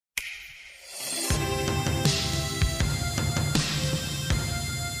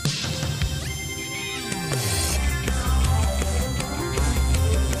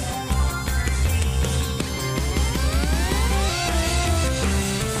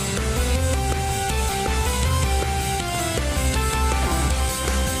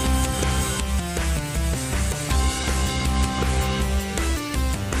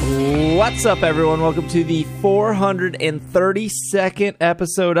What's up, everyone? Welcome to the 432nd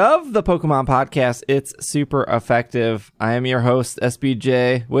episode of the Pokemon Podcast. It's super effective. I am your host,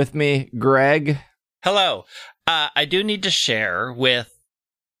 SBJ. With me, Greg. Hello. I do need to share with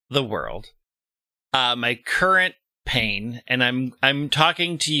the world my current pain, and I'm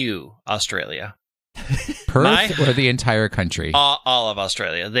talking to you, Australia. Perth or the entire country? All of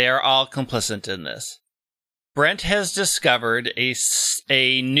Australia. They are all complicit in this. Brent has discovered a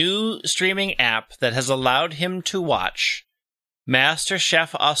new streaming app that has allowed him to watch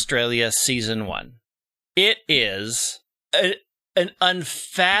MasterChef Australia Season 1. It is an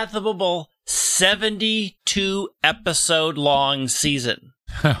unfathomable 72-episode-long season.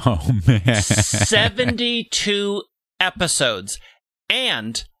 Oh, man. 72 episodes.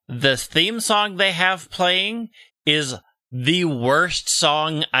 And the theme song they have playing is the worst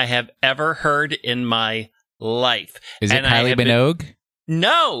song I have ever heard in my life. Is it Kylie Minogue?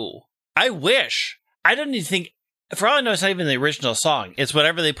 No, I wish. I don't even think, for all I know, it's not even the original song. It's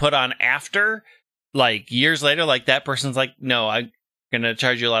whatever they put on after, like years later, like that person's like, no, I'm going to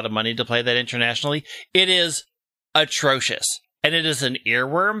charge you a lot of money to play that internationally. It is atrocious. And it is an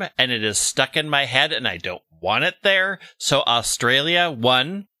earworm, and it is stuck in my head, and I don't want it there. So Australia,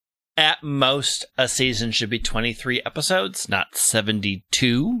 one, at most, a season should be 23 episodes, not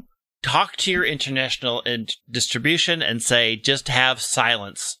 72. Talk to your international distribution and say, just have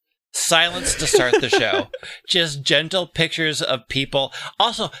silence. Silence to start the show. Just gentle pictures of people.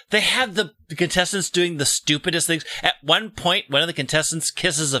 Also, they have the contestants doing the stupidest things. At one point, one of the contestants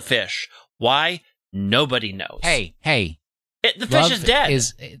kisses a fish. Why? Nobody knows. Hey. The fish is dead.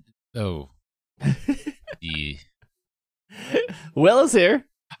 Will is here.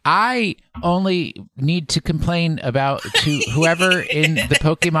 I only need to complain about to whoever in the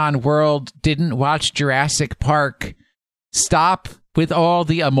Pokemon world didn't watch Jurassic Park. Stop with all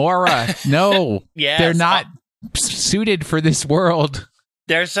the Amora. No, Yes, they're not suited for this world.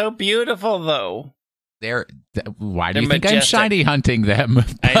 They're so beautiful, though. Why do They're you think majestic. I'm shiny hunting them?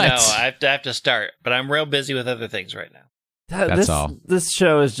 I know. I have to start, but I'm real busy with other things right now. That's all. This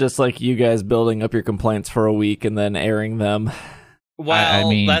show is just like you guys building up your complaints for a week and then airing them. Well, I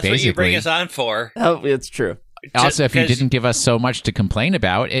mean, that's what you bring basically. us on for. Oh, it's true. Also, if you 'cause- didn't give us so much to complain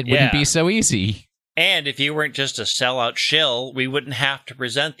about, it wouldn't Yeah. be so easy. And if you weren't just a sellout shill, we wouldn't have to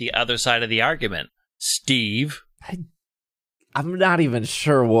present the other side of the argument. Steve. I'm not even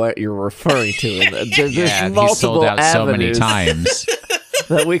sure what you're referring to. There's Yeah, he multiple sold out so many avenues times.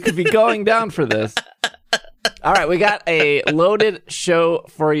 that we could be going down for this. All right, we got a loaded show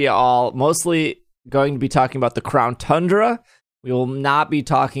for you all. Mostly going to be talking about the Crown Tundra. We will not be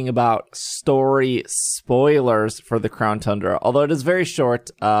talking about story spoilers for the Crown Tundra, although it is very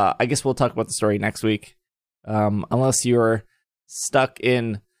short. I guess we'll talk about the story next week, unless you're stuck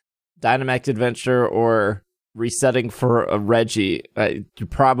in Dynamax Adventure or resetting for a Reggie. You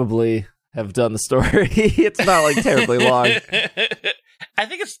probably have done the story. It's not like terribly long. I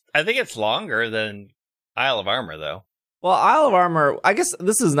think it's longer than Isle of Armor, though. Well, Isle of Armor, I guess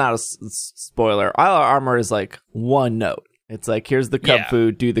this is not a spoiler. Isle of Armor is like one note. It's like, here's the cub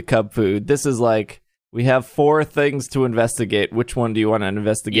food, do the cub food. This is like, we have 4 things to investigate. Which one do you want to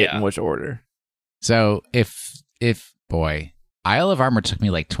investigate in which order? So if boy, Isle of Armor took me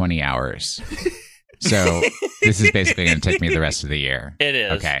like 20 hours. So this is basically going to take me the rest of the year. It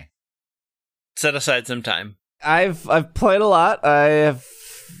is. Okay. Set aside some time. I've played a lot.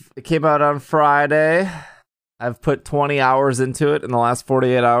 It came out on Friday. I've put 20 hours into it in the last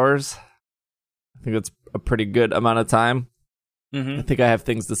 48 hours. I think that's a pretty good amount of time. Mm-hmm. I think I have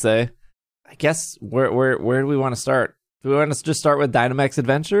things to say. I guess where do we want to start? Do we want to just start with Dynamax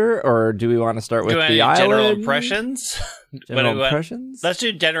Adventure, or do we want to start with the island? General impressions? General impressions? Let's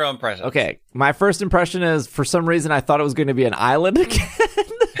do general impressions. Okay, my first impression is, for some reason, I thought it was going to be an island again.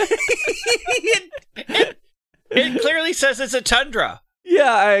 It clearly says it's a tundra.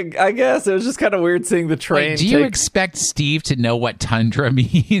 Yeah, I guess it was just kind of weird seeing the train. Wait, do you expect Steve to know what tundra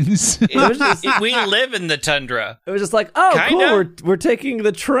means? We live in the tundra. It was just like, oh, Kinda. cool, we're taking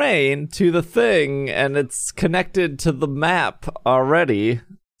the train to the thing, and it's connected to the map already.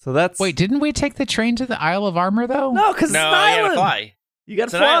 So that's... Wait, didn't we take the train to the Isle of Armor, though? No, because it's an No, you island. gotta fly. You gotta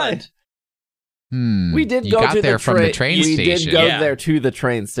It's an fly. island. We did you go got to there the from the train we station. did go Yeah. there to the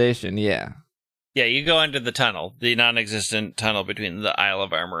train station, yeah. Yeah, you go under the tunnel, the non-existent tunnel between the Isle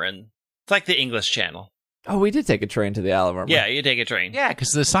of Armor and... It's like the English Channel. Oh, we did take a train to the Isle of Armor. Yeah, you take a train. Yeah, because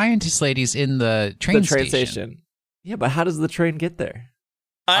the scientist lady's in the train station. Yeah, but how does the train get there?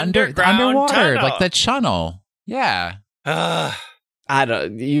 Underwater, tunnel. like the channel. Yeah. Ugh. I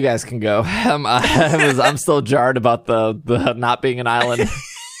don't. You guys can go. I'm still jarred about the not being an island.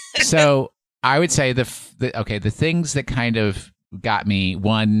 So I would say the things that kind of got me,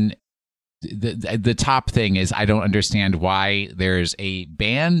 one, the top thing is I don't understand why there's a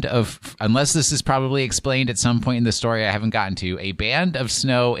band of, unless this is probably explained at some point in the story I haven't gotten to, a band of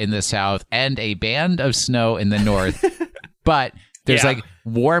snow in the south and a band of snow in the north, but there's like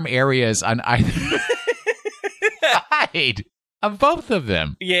warm areas on either side of both of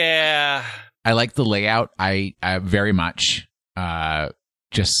them. Yeah. I like the layout. I very much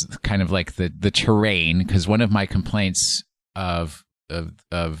just kind of like the terrain, because one of my complaints of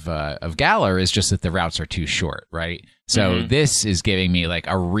Galar is just that the routes are too short, right? So this is giving me like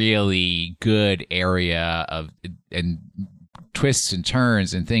a really good area of and twists and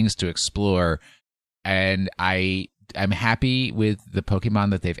turns and things to explore, and I'm happy with the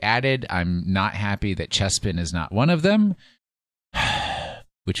Pokemon that they've added. I'm not happy that Chespin is not one of them,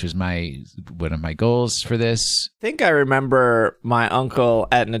 which was one of my goals for this. I think I remember my uncle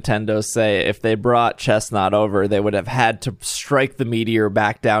at Nintendo say if they brought Chestnut over, they would have had to strike the meteor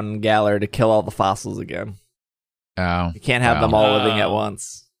back down in Galar to kill all the fossils again. Oh, you can't have them all living at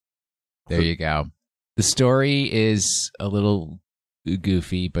once. There you go. The story is a little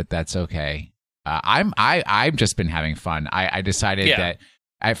goofy, but that's okay. I've just been having fun. I decided that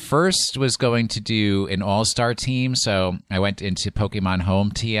I first was going to do an all-star team, so I went into Pokemon HOME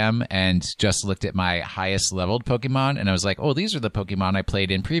TM and just looked at my highest leveled Pokemon, and I was like, oh, these are the Pokemon I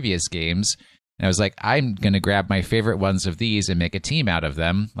played in previous games. And I was like, I'm going to grab my favorite ones of these and make a team out of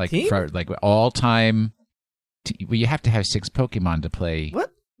them. Like, for, like all-time... well, you have to have 6 Pokemon to play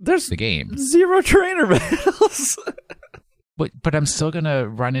the game. 0 trainer battles. But I'm still going to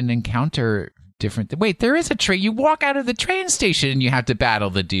run and encounter... different. Wait, there is a train. You walk out of the train station and you have to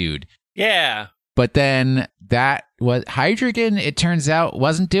battle the dude. Yeah. But then that was Hydreigon, it turns out,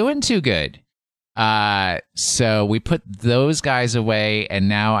 wasn't doing too good. So we put those guys away, and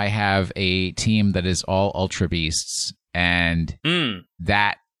now I have a team that is all Ultra Beasts, and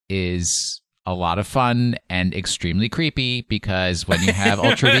that is a lot of fun and extremely creepy, because when you have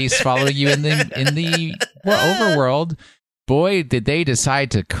Ultra Beasts follow you in the overworld, boy, did they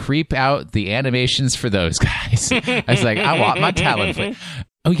decide to creep out the animations for those guys. I was like, I want my Talonflame.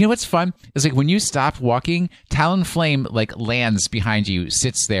 Oh, you know what's fun? It's like when you stop walking, Talonflame like lands behind you,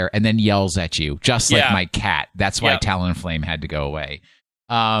 sits there, and then yells at you, just like my cat. That's why Talonflame had to go away.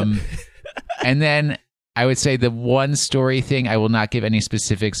 And then I would say the one story thing, I will not give any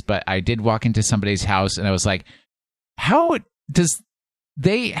specifics, but I did walk into somebody's house, and I was like, how does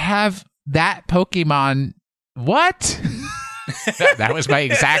they have that Pokemon? What? That was my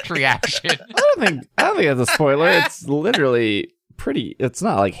exact reaction. I don't think that's a spoiler. It's literally pretty. It's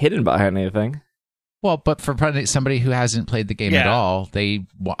not like hidden behind anything. Well, but for somebody who hasn't played the game at all,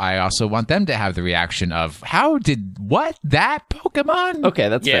 I also want them to have the reaction of that Pokemon? Okay,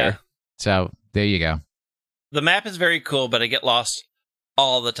 that's fair. So there you go. The map is very cool, but I get lost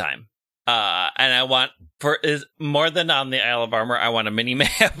all the time. And I want is more than on the Isle of Armor. I want a mini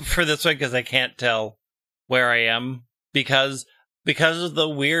map for this one because I can't tell where I am because of the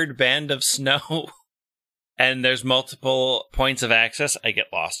weird band of snow and there's multiple points of access. I get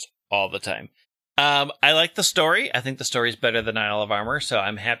lost all the time. I like the story. I think the story is better than Isle of Armor, so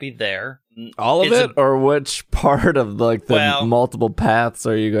I'm happy there. All of it, or which part of like the multiple paths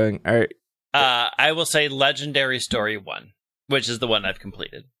are you going? All right. I will say Legendary Story 1, which is the one I've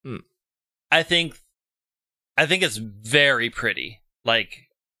completed. I think it's very pretty. Like,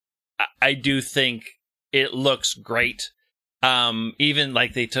 I do think it looks great. Even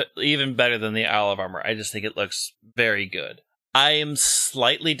like they took even better than the Isle of Armor. I just think it looks very good. I am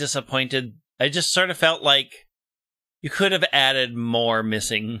slightly disappointed. I just sort of felt like you could have added more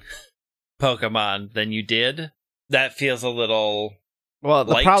missing Pokemon than you did. That feels a little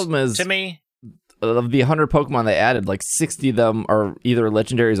the problem is to me. Of the 100 Pokemon they added, like 60 of them are either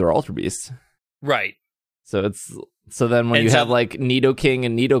legendaries or Ultra Beasts. Right. So then when you have like Nidoking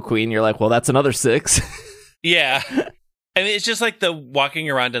and Nidoqueen, you're like, well, that's another 6. Yeah. I mean, it's just like the walking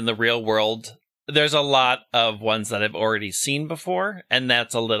around in the real world. There's a lot of ones that I've already seen before, and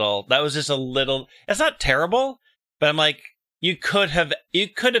that was just a little, it's not terrible, but I'm like, you could have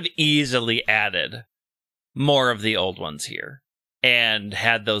easily added more of the old ones here and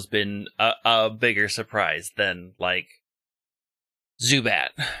had those been a bigger surprise than like Zubat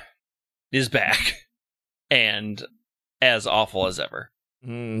is back and as awful as ever.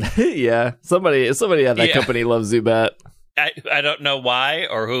 Yeah, somebody at that company loves Zubat. I don't know why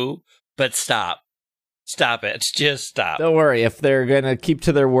or who, but stop it, just stop. Don't worry, if they're gonna keep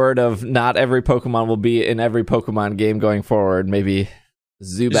to their word of not every Pokemon will be in every Pokemon game going forward, maybe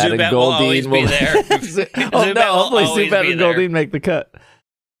Zubat and Goldeen will always be there. Hopefully Zubat and Goldeen make the cut.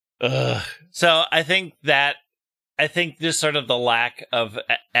 Ugh. So I think just sort of the lack of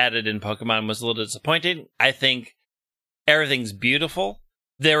added in Pokemon was a little disappointing. I think everything's beautiful.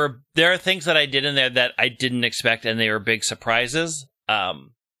 There are things that I did in there that I didn't expect, and they were big surprises. I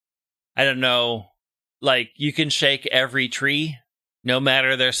don't know, like you can shake every tree, no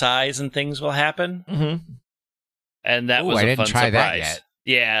matter their size, and things will happen. Mm-hmm. And that was a fun surprise. That yet.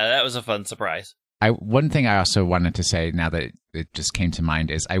 Yeah, that was a fun surprise. One thing I also wanted to say, now that it just came to mind,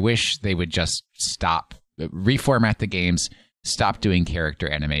 is I wish they would just reformat the games, stop doing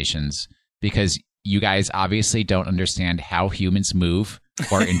character animations, because you guys obviously don't understand how humans move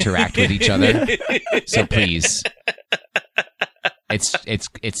or interact with each other. So please,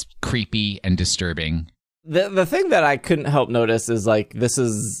 it's creepy and disturbing. The thing that I couldn't help notice is like this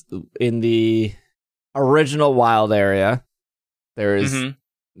is in the original wild area. There's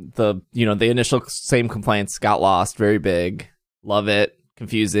the initial same complaints, got lost, very big, love it,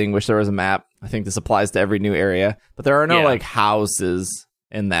 confusing, wish there was a map. I think this applies to every new area, but there are no like houses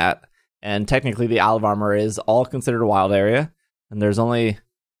in that. And technically the Isle of Armor is all considered a wild area, and there's only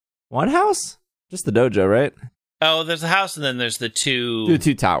one house, just the dojo, right? Oh, there's a house, and then there's the two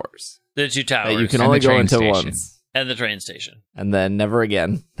towers. The two towers. That you can only go into once. And the train station. And then never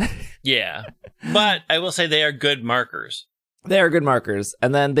again. Yeah. But I will say they are good markers. They are good markers.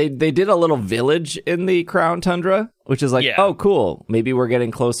 And then they did a little village in the Crown Tundra, which is like, oh, cool. Maybe we're getting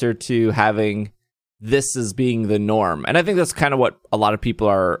closer to having this as being the norm. And I think that's kind of what a lot of people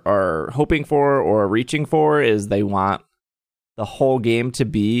are hoping for or reaching for, is they want the whole game to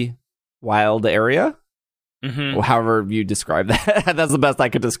be wild area. Mm-hmm. However you describe that. That's the best I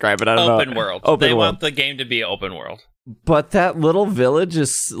could describe it. I don't know. Open world. They want the game to be open world. But that little village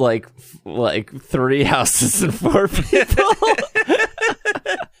is like 3 houses and 4 people.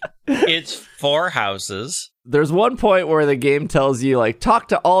 It's 4 houses. There's one point where the game tells you, like, talk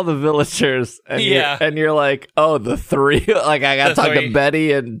to all the villagers. And you're like, oh, the 3? Like, I got to talk to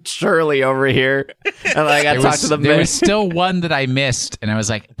Betty and Shirley over here. And I got to talk to them. There was still one that I missed. And I was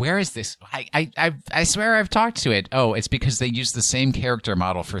like, where is this? I swear I've talked to it. Oh, it's because they used the same character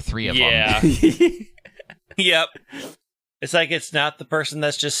model for 3 of them. Yep. It's like, it's not the person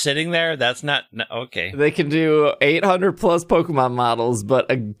that's just sitting there. That's not... No, okay. They can do 800 plus Pokemon models, but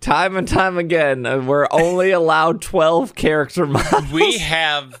time and time again, we're only allowed 12 character models. We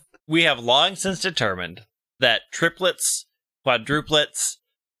have long since determined that triplets, quadruplets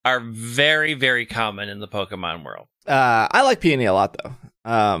are very, very common in the Pokemon world. I like Peony a lot, though.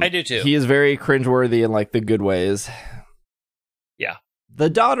 I do, too. He is very cringeworthy in, like, the good ways. Yeah.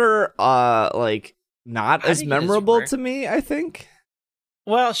 The daughter, not as memorable to me, I think.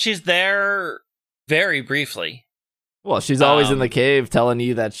 Well, she's there very briefly. Well, she's always in the cave telling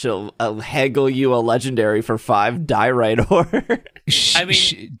you that she'll haggle you a legendary for 5 Dyrite ore.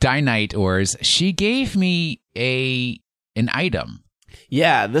 Dynite ores. She gave me an item.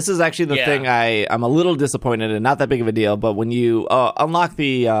 Yeah, this is actually the thing I'm a little disappointed in. Not that big of a deal, but when you unlock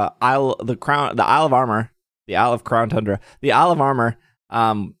the Isle of Armor, the Isle of Crown Tundra, the Isle of Armor,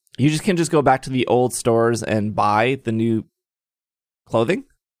 you can just go back to the old stores and buy the new clothing.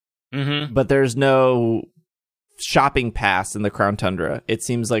 Mm-hmm. But there's no shopping pass in the Crown Tundra. It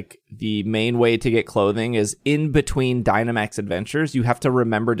seems like the main way to get clothing is in between Dynamax Adventures. You have to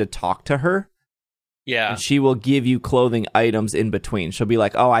remember to talk to her. Yeah. And she will give you clothing items in between. She'll be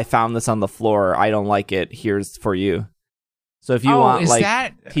like, oh, I found this on the floor. I don't like it. Here's for you. So if you want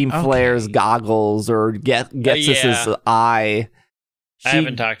Team Flare's goggles or Getsis's eye... I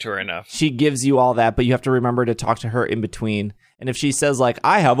haven't talked to her enough. She gives you all that, but you have to remember to talk to her in between. And if she says, like,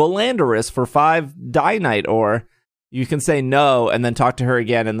 I have a Landorus for 5 Dynite ore, you can say no and then talk to her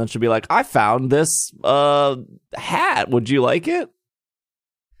again. And then she'll be like, I found this hat. Would you like it?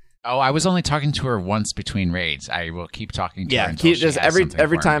 Oh, I was only talking to her once between raids. I will keep talking to her until she just has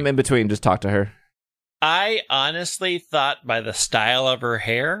every time in between, just talk to her. I honestly thought by the style of her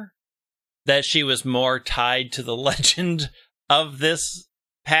hair that she was more tied to the legend of this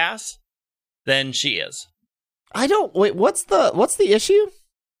pass than she is. What's the issue?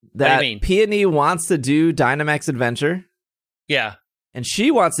 That what do you mean? Peony wants to do Dynamax Adventure. Yeah. And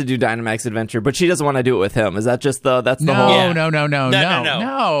she wants to do Dynamax Adventure, but she doesn't want to do it with him. Is that just the whole...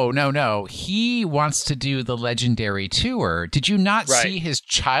 No. He wants to do the Legendary Tour. Did you not see his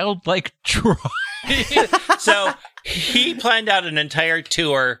childlike drive? So he planned out an entire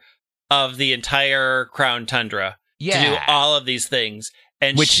tour of the entire Crown Tundra to do all of these things.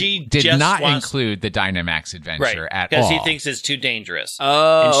 And which she did just not include the Dynamax Adventure at all. Because he thinks it's too dangerous.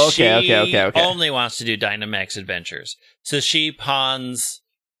 Oh, and okay. She only wants to do Dynamax Adventures. So she pawns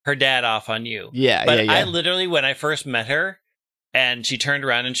her dad off on you. Yeah, but I literally, when I first met her, and she turned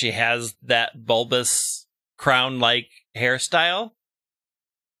around and she has that bulbous crown-like hairstyle.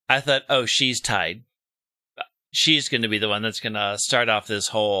 I thought, oh, she's tied. She's going to be the one that's going to start off this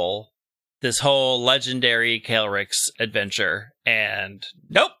whole legendary Calyrex adventure. And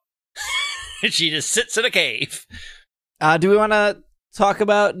nope. She just sits in a cave. Do we want to talk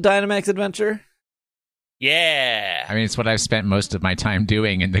about Dynamax Adventure? Yeah. I mean, it's what I've spent most of my time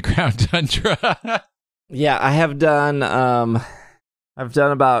doing in the Crown Tundra. Yeah, I have done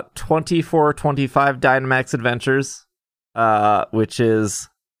about 24, 25 Dynamax Adventures, which is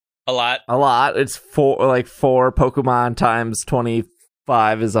a lot. It's four Pokemon times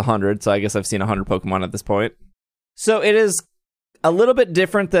 25 is 100, so I guess I've seen 100 Pokemon at this point. So it is a little bit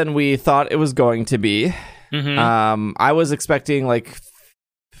different than we thought it was going to be. Mm-hmm. I was expecting like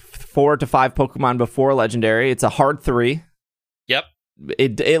 4 to 5 Pokemon before Legendary. It's a hard 3. Yep.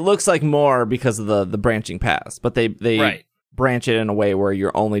 It looks like more because of the branching paths, but they right. branch it in a way where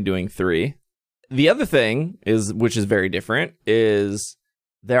you're only doing 3. The other thing is, which is very different, is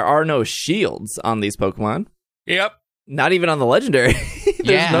there are no shields on these Pokemon. Yep. Not even on the Legendary.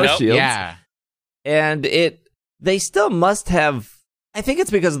 There's no shields. Yeah. And they still must have, I think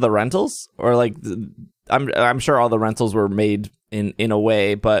it's because of the rentals, or like, I'm sure all the rentals were made in a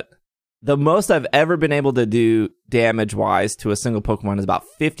way, but the most I've ever been able to do damage-wise to a single Pokemon is about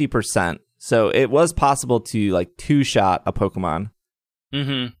 50%. So it was possible to, like, 2-shot a Pokemon.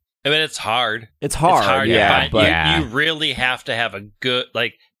 Mm-hmm. I mean, it's hard. It's hard, yeah. But you really have to have a good,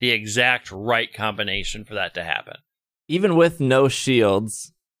 like, the exact right combination for that to happen. Even with no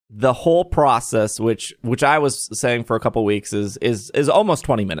shields, the whole process, which I was saying for a couple weeks, is almost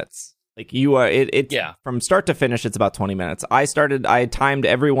 20 minutes. Like, you are, yeah. From start to finish, it's about 20 minutes. I timed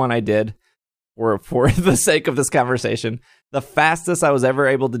every one I did for the sake of this conversation. The fastest I was ever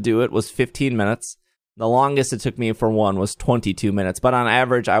able to do it was 15 minutes. The longest it took me for one was 22 minutes. But on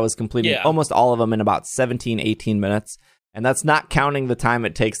average, I was completing almost all of them in about 17, 18 minutes. And that's not counting the time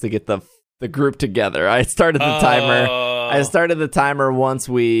it takes to get the group together. I started the timer once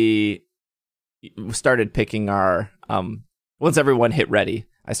we started picking our, once everyone hit ready.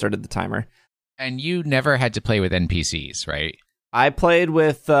 I started the timer. And you never had to play with NPCs, right? I played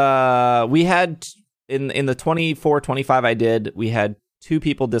with, we had, in the 24, 25 I did, we had 2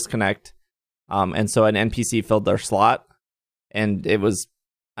 people disconnect. And so an NPC filled their slot. And it was,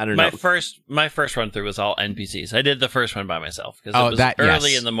 I don't know. My first run through was all NPCs. I did the first one by myself because it was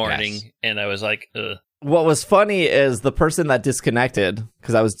early in the morning and I was like, ugh. What was funny is the person that disconnected,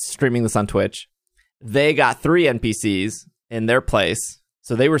 because I was streaming this on Twitch, they got 3 NPCs in their place.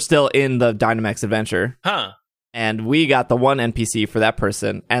 So they were still in the Dynamax Adventure. Huh. And we got the 1 NPC for that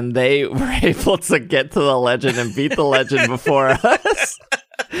person. And they were able to get to the legend and beat the legend before us.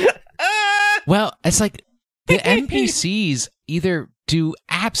 Well, it's like the NPCs either do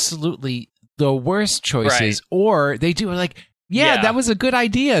absolutely the worst choices, or they do like, that was a good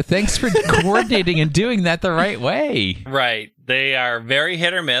idea. Thanks for coordinating and doing that the right way. Right. They are very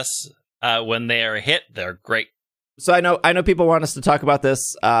hit or miss. When they are hit, they're great. So I know people want us to talk about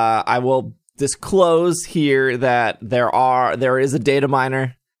this. I will disclose here that there is a data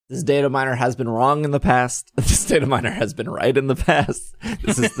miner. This data miner has been wrong in the past. This data miner has been right in the past.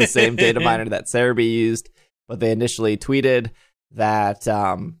 This is the same data miner that Cerebi used, but they initially tweeted that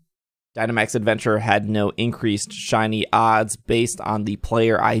Dynamax Adventure had no increased shiny odds based on the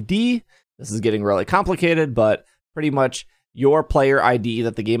player ID. This is getting really complicated, but pretty much your player ID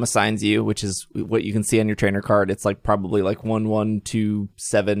that the game assigns you, which is what you can see on your trainer card, it's like probably like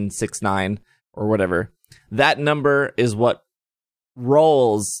 112769 or whatever. That number is what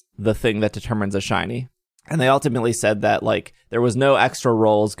rolls the thing that determines a shiny. And they ultimately said that like there was no extra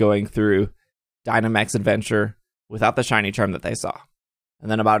rolls going through Dynamax Adventure without the shiny charm that they saw.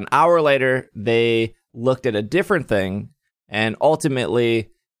 And then about an hour later, they looked at a different thing, and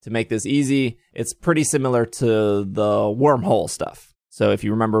ultimately, to make this easy, it's pretty similar to the wormhole stuff. So if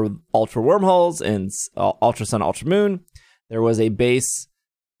you remember Ultra Wormholes and Ultra Sun, Ultra Moon, there was a base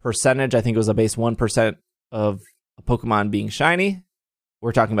percentage. I think it was a base 1% of a Pokemon being shiny.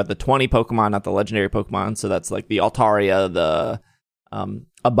 We're talking about the 20 Pokemon, not the legendary Pokemon. So that's like the Altaria, the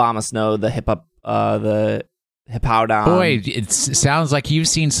Abomasnow, the Hippowdon. Boy, it sounds like you've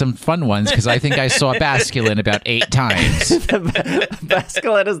seen some fun ones, because I think I saw Basculin about 8 times.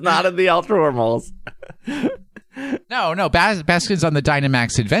 Basculin is not in the Ultra Wormholes. No, Basculin's on the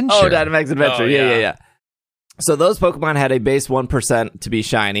Dynamax Adventure. Oh, Dynamax Adventure. Yeah. So those Pokemon had a base 1% to be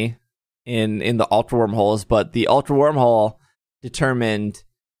shiny in the Ultra Wormholes, but the Ultra Wormhole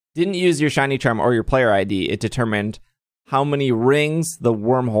didn't use your shiny charm or your player ID. It determined how many rings the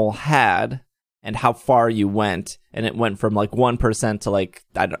wormhole had, and how far you went. And it went from like 1% to like,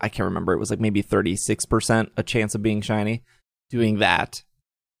 I can't remember. It was like maybe 36% a chance of being shiny doing that.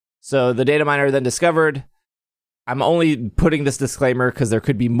 So the data miner then discovered, I'm only putting this disclaimer because there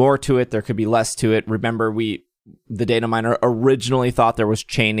could be more to it. There could be less to it. Remember, the data miner originally thought there was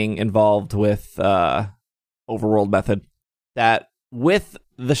chaining involved with overworld method. That with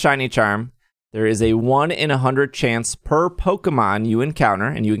the shiny charm, there is a 1 in 100 chance per Pokemon you encounter,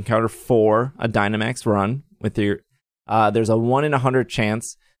 and you encounter 4 a Dynamax run with your. There's a 1 in 100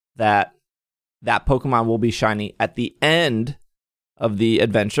 chance that Pokemon will be shiny at the end of the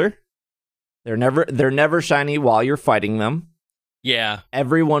adventure. They're never shiny while you're fighting them. Yeah.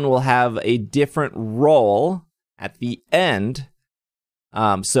 Everyone will have a different role at the end.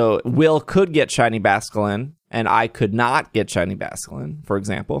 So Will could get shiny Basculin, and I could not get shiny Basculin, for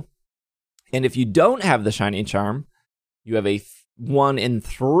example. And if you don't have the shiny charm, you have a 1 in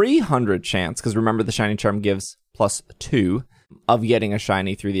 300 chance, because remember the shiny charm gives +2 of getting a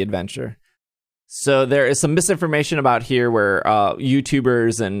shiny through the adventure. So there is some misinformation about here where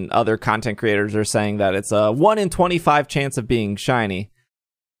YouTubers and other content creators are saying that it's a 1 in 25 chance of being shiny.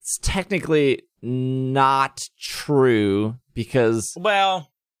 It's technically not true because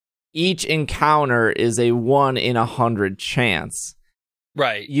each encounter is a 1 in 100 chance.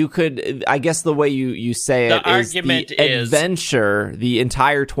 Right. You could, I guess the way you say it is the adventure, the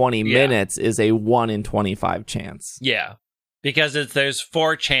entire 20 minutes is a 1 in 25 chance. Yeah. Because there's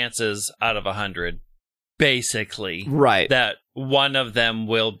 4 chances out of 100, basically, right? That one of them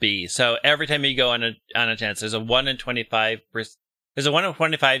will be. So every time you go on a chance, there's a 1 in 25. There's a 1 in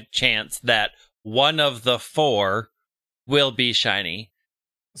 25 chance that one of the 4 will be shiny.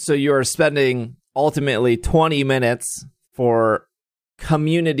 So you're spending ultimately 20 minutes for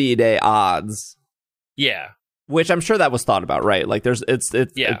community day odds. Yeah, which I'm sure that was thought about, right? Like But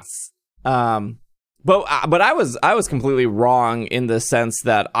I was completely wrong in the sense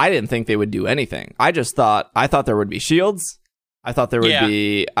that I didn't think they would do anything. I thought there would be shields. I thought there would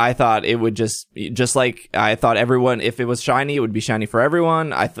be. I thought it would just like I thought everyone. If it was shiny, it would be shiny for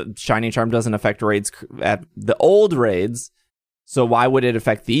everyone. I thought shiny charm doesn't affect raids at the old raids, so why would it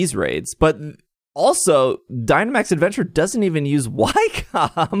affect these raids? But also, Dynamax Adventure doesn't even use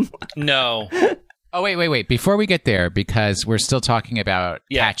Wycom. No. Oh wait! Before we get there, because we're still talking about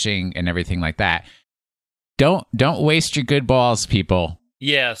catching and everything like that. Don't waste your good balls, people.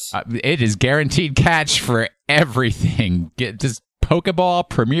 Yes. It is guaranteed catch for everything. Get just Pokeball,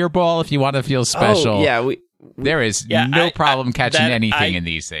 Premier Ball if you want to feel special. Oh, yeah, there is no problem catching anything in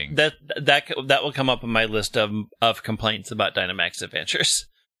these things. That will come up on my list of complaints about Dynamax Adventures.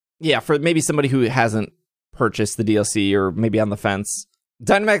 Yeah, for maybe somebody who hasn't purchased the DLC or maybe on the fence.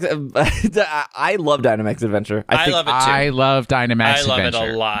 Dynamax, I love Dynamax Adventure. I love it too. I love Dynamax Adventure. I love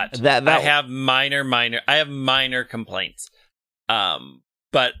it a lot. I have minor complaints.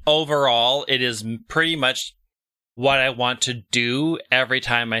 But overall, it is pretty much what I want to do every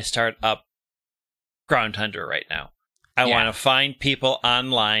time I start up Crown Tundra right now. I want to find people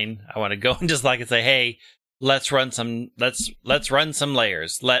online. I want to go into Slack and say, "Hey, let's run some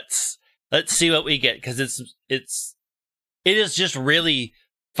layers. Let's see what we get," because it is just really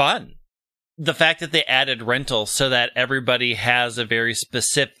fun. The fact that they added rental so that everybody has a very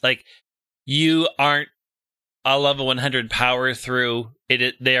specific, like, you aren't a level 100 power through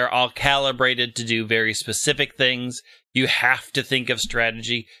it. They are all calibrated to do very specific things. You have to think of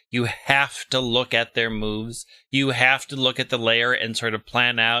strategy. You have to look at their moves. You have to look at the layer and sort of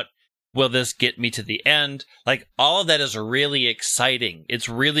plan out, will this get me to the end? Like, all of that is really exciting. It's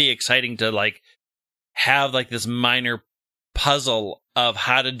really exciting to, like, have, like, this minor puzzle of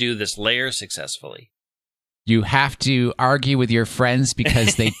how to do this layer successfully. You have to argue with your friends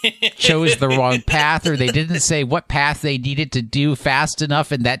because they chose the wrong path, or they didn't say what path they needed to do fast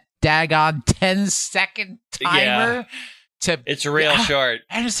enough in that daggone 10-second timer. It's real short.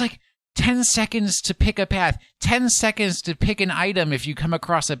 And it's like 10 seconds to pick a path, 10 seconds to pick an item if you come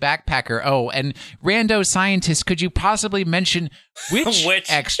across a backpacker. Oh, and rando scientist, could you possibly mention which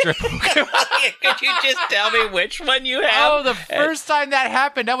extra Pokemon? Could you just tell me which one you have? Oh, the first time that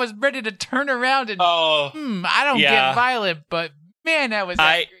happened, I was ready to turn around and I don't get violent, but man, that was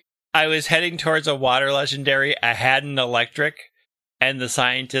I was heading towards a water legendary. I had an electric, and the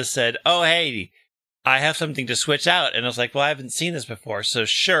scientist said, "Oh, hey, I have something to switch out." And I was like, "Well, I haven't seen this before, so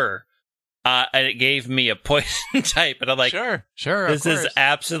sure." And it gave me a poison type, and I'm like, sure. This is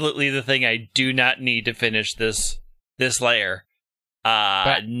absolutely the thing I do not need to finish this layer.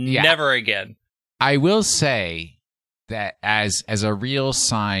 Never again. I will say that as a real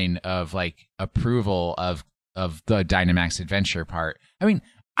sign of, like, approval of the Dynamax Adventure part. I mean,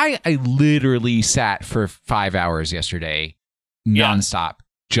 I literally sat for 5 hours yesterday, nonstop,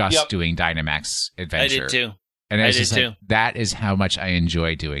 just doing Dynamax Adventure. I did too. And it's just like, that is how much I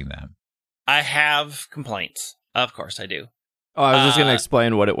enjoy doing them. I have complaints. Of course I do. Oh, I was just going to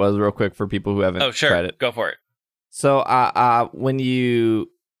explain what it was real quick for people who haven't tried it. Go for it. So when you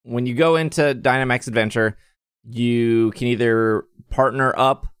go into Dynamax Adventure, you can either partner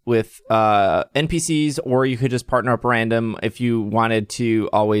up with NPCs, or you could just partner up random. If you wanted to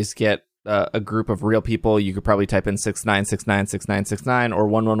always get a group of real people, you could probably type in 69696969 or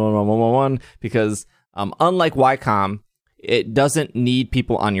 111111, because unlike YCOM, it doesn't need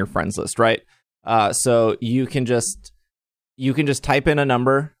people on your friends list, right? So you can just type in a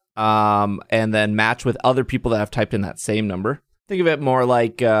number and then match with other people that have typed in that same number. Think of it more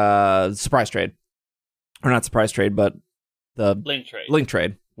like surprise trade, or not surprise trade, but the link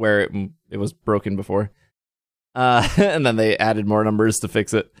trade, where it was broken before, and then they added more numbers to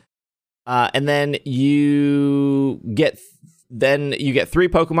fix it. And then you get 3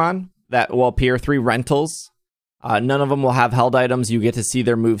 Pokemon that will appear, 3 rentals. None of them will have held items. You get to see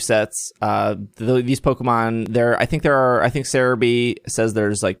their movesets. These Pokemon, I think Cerebi says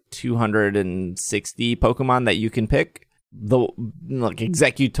there's like 260 Pokemon that you can pick. Like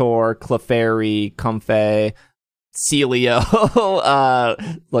Executor, Clefairy, Comfey, Celio,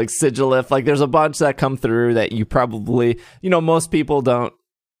 like Sigilif. Like there's a bunch that come through that you probably, most people don't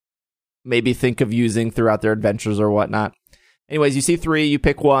maybe think of using throughout their adventures or whatnot. Anyways, you see 3, you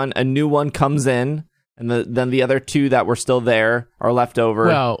pick one, a new one comes in, and then the other 2 that were still there are left over.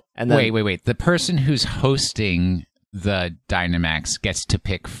 Well, and then, wait. The person who's hosting the Dynamax gets to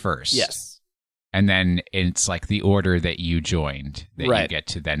pick first. Yes. And then it's like the order that you joined that you get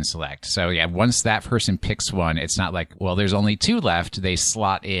to then select. So yeah, once that person picks one, it's not like, well, there's only 2 left. They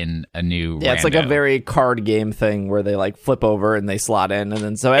slot in a new rando. It's like a very card game thing where they like flip over and they slot in. And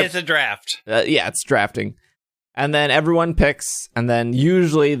then it's a draft. It's drafting. And then everyone picks. And then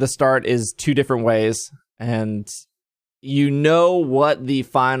usually the start is 2 different ways. And what the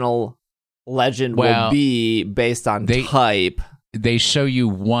final legend will be based on type. They show you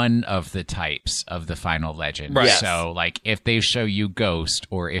one of the types of the final legend. Right. So, like, if they show you Ghost,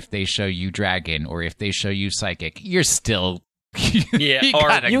 or if they show you Dragon, or if they show you Psychic, you're still... you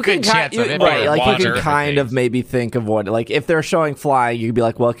got a good chance of it. Right, like, you can kind of maybe think of what... Like, if they're showing Fly, you could be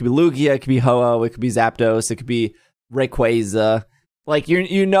like, well, it could be Lugia, it could be Ho-Oh, it could be Zapdos, it could be Rayquaza. Like,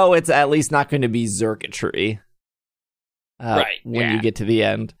 it's at least not going to be Xurkitree. When you get to the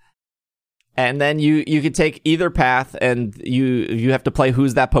end. And then you could take either path, and you have to play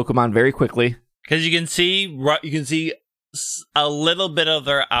Who's That Pokemon very quickly, because you can see a little bit of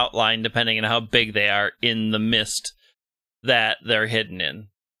their outline depending on how big they are in the mist that they're hidden in.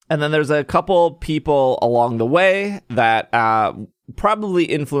 And then there's a couple people along the way that probably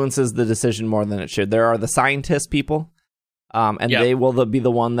influences the decision more than it should. There are the scientist people, and they will be the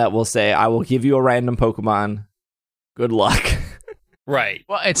one that will say, "I will give you a random Pokemon. Good luck." Right.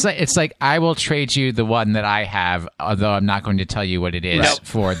 Well, it's like I will trade you the one that I have, although I'm not going to tell you what it is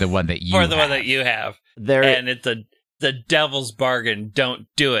for the one that you have. One that you have. And it's the devil's bargain. Don't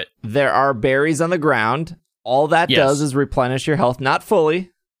do it. There are berries on the ground. All that does is replenish your health, not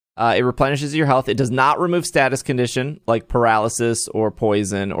fully. It replenishes your health. It does not remove status condition like paralysis or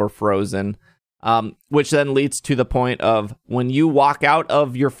poison or frozen, which then leads to the point of when you walk out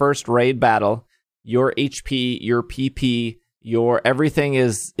of your first raid battle, your HP, your PP, your everything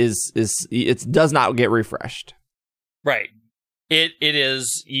is it does not get refreshed. Right. It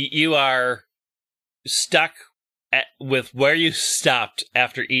is, you are stuck with where you stopped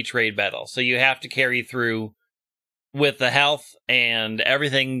after each raid battle. So you have to carry through with the health and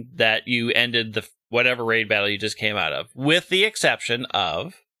everything that you ended whatever raid battle you just came out of, with the exception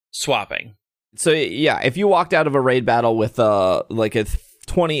of swapping. So yeah, if you walked out of a raid battle with like a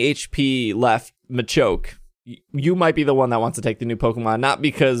 20 HP left Machoke, you might be the one that wants to take the new Pokemon, not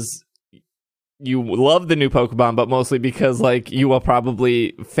because you love the new Pokemon, but mostly because like you will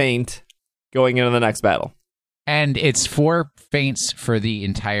probably faint going into the next battle. And it's 4 faints for the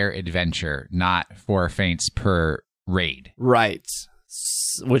entire adventure, not 4 faints per raid. Right.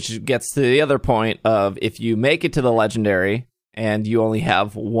 Which gets to the other point of if you make it to the legendary and you only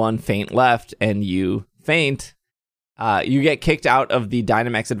have 1 faint left and you faint, you get kicked out of the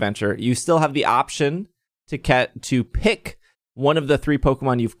Dynamax Adventure. You still have the option to pick one of the 3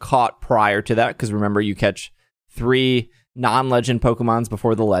 Pokemon you've caught prior to that, because remember, you catch 3 non-legend Pokemons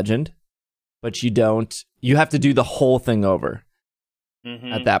before the legend, but you have to do the whole thing over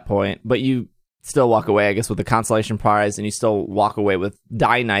at that point, but you still walk away, I guess, with the consolation prize, and you still walk away with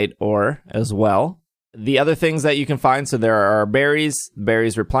Dynite ore as well. The other things that you can find, so there are berries.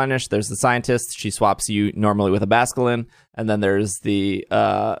 Berries replenish. There's the scientist. She swaps you normally with a Basculin. And then there's the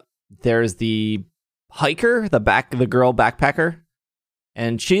hiker, the girl backpacker.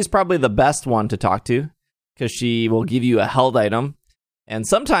 And she's probably the best one to talk to because she will give you a held item. And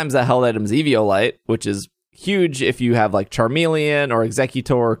sometimes that held item is Eviolite, which is huge if you have like Charmeleon or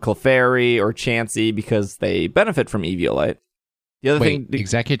Executor or Clefairy or Chansey because they benefit from Eviolite. The other thing,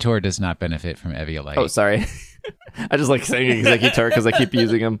 Executor does not benefit from Eviolite. Oh, sorry. I just like saying Executor because I keep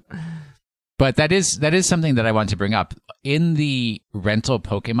using him. But that is something that I want to bring up. In the rental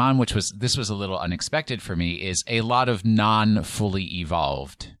Pokemon, this was a little unexpected for me, is a lot of non-fully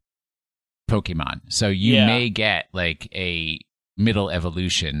evolved Pokemon. So you may get like a middle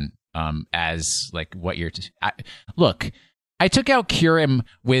evolution as like what you're... Look, I took out Kyurem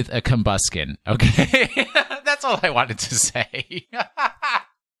with a Combuskin, okay? That's all I wanted to say.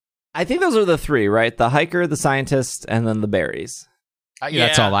 I think those are the three, right? The hiker, the scientist, and then the berries.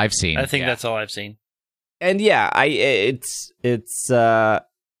 That's all I've seen. I think that's all I've seen. And it's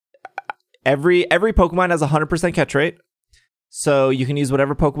every Pokemon has a 100% catch rate. So you can use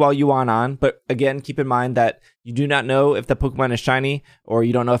whatever Pokeball you want on. But again, keep in mind that you do not know if the Pokemon is shiny or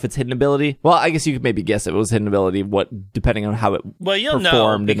you don't know if it's hidden ability. Well, I guess you could maybe guess it was hidden ability, depending on how it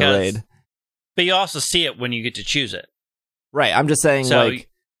performed in the raid. But you also see it when you get to choose it. Right. I'm just saying,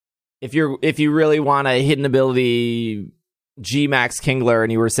 if you really want a hidden ability G-Max Kingler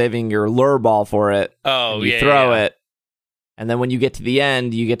and you were saving your Lure Ball for it, you throw it, and then when you get to the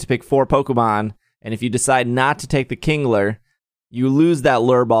end, you get to pick 4 Pokemon, and if you decide not to take the Kingler, you lose that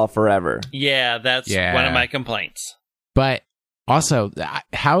Lure Ball forever. Yeah, that's one of my complaints. But also,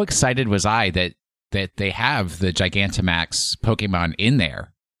 how excited was I that they have the Gigantamax Pokemon in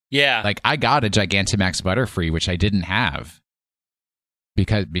there? Yeah. Like, I got a Gigantamax Butterfree, which I didn't have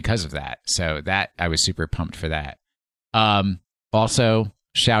because of that. So that I was super pumped for that. Also,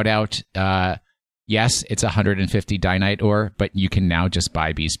 shout out, yes, it's 150 Dynite ore, but you can now just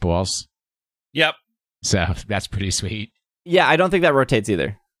buy Beast Balls. Yep. So that's pretty sweet. Yeah, I don't think that rotates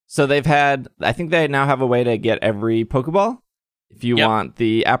either. So I think they now have a way to get every Pokeball. If you want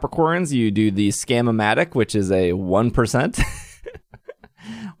the Apricorns, you do the Scam-O-Matic, which is a 1%.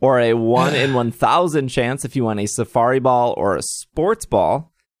 Or a 1 in 1,000 chance if you want a Safari Ball or a Sports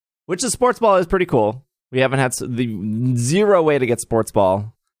Ball, which the Sports Ball is pretty cool. We haven't had the 0 way to get Sports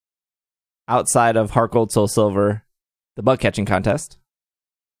Ball outside of Heart Gold, Soul Silver, the bug catching contest.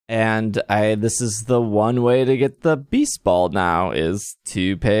 And this is the one way to get the Beast Ball now is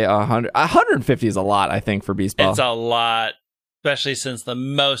to pay 100. 150 is a lot, I think, for Beast Ball. It's a lot, especially since the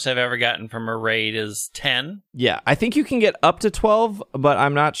most I've ever gotten from a raid is 10. Yeah, I think you can get up to 12, but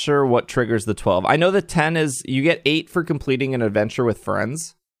I'm not sure what triggers the 12. I know the 10 is you get 8 for completing an adventure with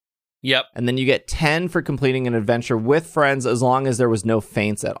friends. Yep. And then you get 10 for completing an adventure with friends as long as there was no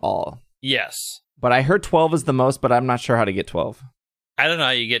faints at all. Yes. But I heard 12 is the most, but I'm not sure how to get 12. I don't know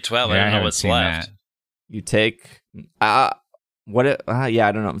how you get 12. Yeah, I don't know what's left. That. You take... I don't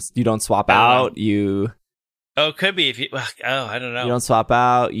know. You don't swap out. You... Oh, it could be if you... Oh, I don't know. You don't swap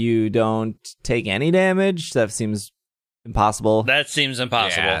out. You don't take any damage. That seems impossible. That seems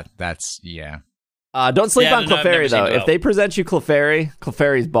impossible. Yeah, Don't sleep on Clefairy, though. If they present you Clefairy,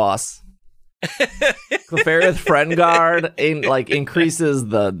 Clefairy's boss. Clefairy with Friend Guard increases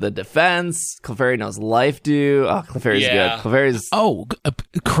the defense. Clefairy knows Life Dew. Oh, Clefairy's good. Clefairy's...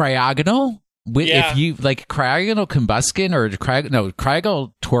 Cryogonal? If you like Cryogonal Combuskin or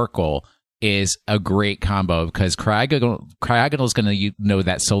Cryogonal Torkoal is a great combo because Cryogonal is going to know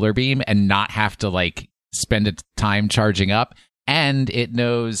that Solar Beam and not have to spend a time charging up, and it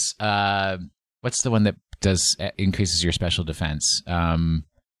knows what's the one that increases your special defense.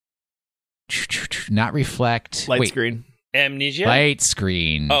 Not Reflect. Light Screen. Amnesia? Light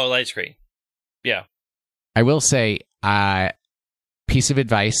Screen. Oh, Light Screen. Yeah. I will say, piece of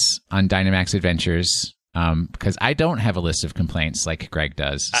advice on Dynamax Adventures, because I don't have a list of complaints like Greg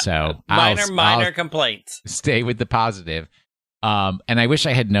does. So minor complaints. Stay with the positive. And I wish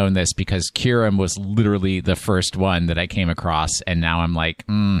I had known this because Kyurem was literally the first one that I came across. And now I'm like,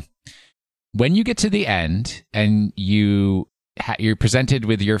 when you get to the end and you're presented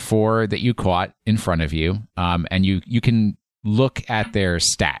with your 4 that you caught in front of you, and you can look at their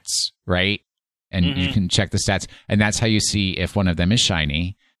stats, right? And you can check the stats, and that's how you see if one of them is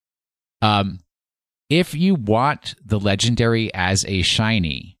shiny. If you want the legendary as a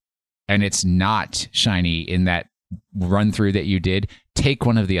shiny, and it's not shiny in that run through that you did, take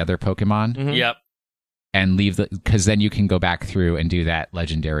one of the other Pokemon. Yep. And leave because then you can go back through and do that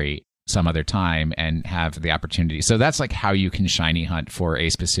legendary some other time and have the opportunity. So that's how you can shiny hunt for a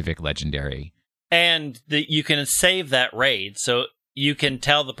specific legendary. And you can save that raid, so you can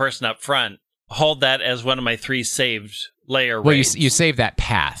tell the person up front, hold that as one of my 3 saved layer raids. Well, you save that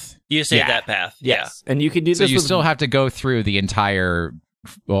path. You save that path, yes. And you can do this. So you still have to go through the entire,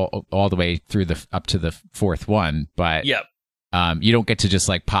 all the way through up to the 4th one, but yep. You don't get to just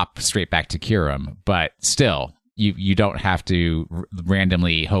like pop straight back to Kyurem, but still, you don't have to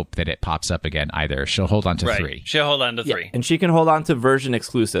randomly hope that it pops up again either. She'll hold on to 3. She'll hold on to 3. And she can hold on to version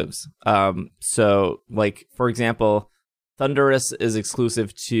exclusives. So, like, for example, Thundurus is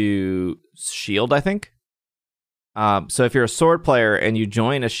exclusive to Shield, I think. So if you're a Sword player and you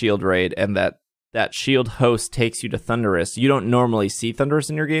join a Shield raid and that Shield host takes you to Thundurus, you don't normally see Thundurus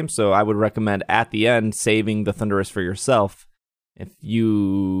in your game, so I would recommend at the end saving the Thundurus for yourself. If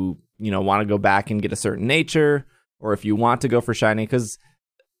you want to go back and get a certain nature, or if you want to go for shiny, because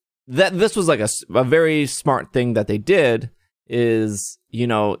this was like a very smart thing that they did is,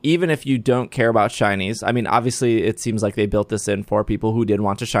 even if you don't care about shinies, I mean, obviously it seems like they built this in for people who did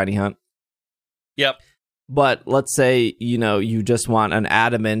want to shiny hunt. Yep. But let's say, you just want an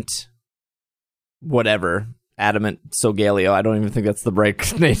adamant Solgaleo. I don't even think that's the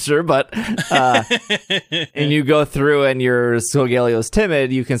right nature, but and you go through and your Solgaleo's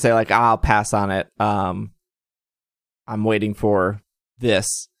timid, you can say like, I'll pass on it. I'm waiting for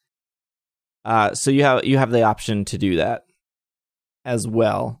this. So you have the option to do that as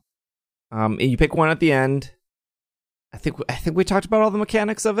well. And you pick one at the end. I think we talked about all the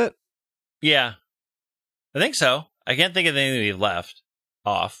mechanics of it. Yeah, I think so. I can't think of anything we've left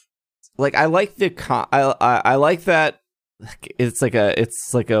off. Like, I like I like that it's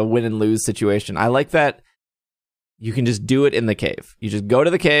like a win and lose situation. I like that you can just do it in the cave. You just go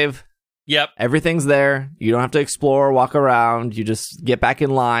to the cave. Yep. Everything's there. You don't have to explore, walk around. You just get back in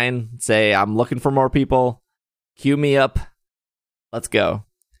line, say, I'm looking for more people. Queue me up. Let's go.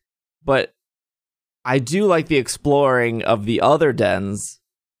 But I do like the exploring of the other dens,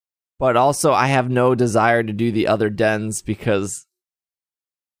 but also I have no desire to do the other dens because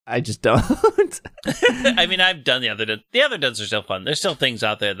I just don't. I mean, I've done the other dens. The other dens are still fun. There's still things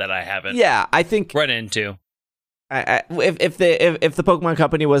out there that I haven't I think run into. If the Pokemon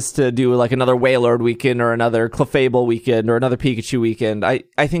Company was to do like another Wailord weekend or another Clefable weekend or another Pikachu weekend,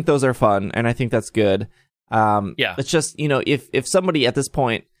 I think those are fun and I think that's good. It's just, if somebody at this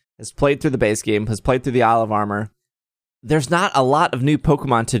point has played through the base game, has played through the Isle of Armor, there's not a lot of new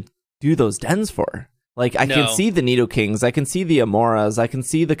Pokemon to do those dens for. Like, I can see the Nidokings, I can see the Amoras, I can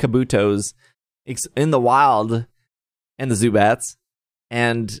see the Kabutos in the wild and the Zubats,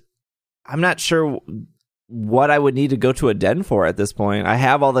 and I'm not sure what I would need to go to a den for at this point. I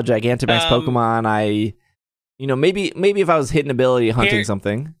have all the Gigantamax Pokemon. Maybe if I was hidden ability hunting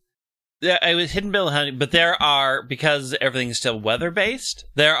something. Yeah, I was hidden ability hunting, but there are, because everything's still weather-based,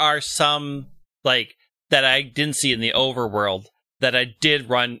 there are some, like, that I didn't see in the overworld that I did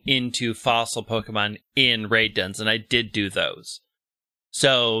run into fossil Pokemon in raid dens, and I did do those.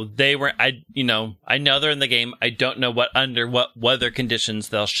 So they were, I know they're in the game. I don't know under what weather conditions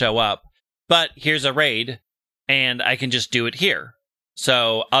they'll show up, but here's a raid, and I can just do it here.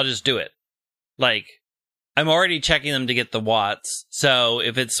 So I'll just do it. Like, I'm already checking them to get the watts, so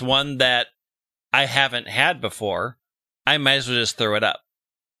if it's one that I haven't had before, I might as well just throw it up.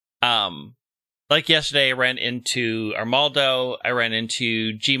 Like yesterday, I ran into Armaldo, I ran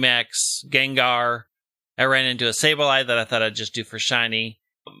into Gmax, Gengar, I ran into a Sableye that I thought I'd just do for shiny.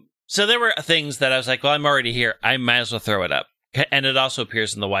 So there were things that I was like, well, I'm already here, I might as well throw it up. And it also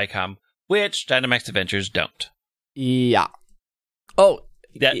appears in the YCOM, which Dynamax Adventures don't. Yeah. Oh.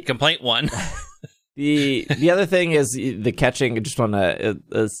 That complaint one. The other thing is the catching. I just want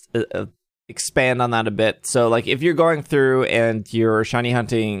to expand on that a bit. So, like, if you're going through and you're shiny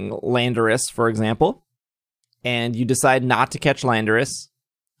hunting Landorus, for example, and you decide not to catch Landorus,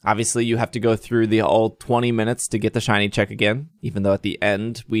 obviously you have to go through the whole 20 minutes to get the shiny check again, even though at the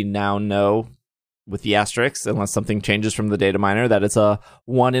end we now know with the asterisks, unless something changes from the data miner, that it's a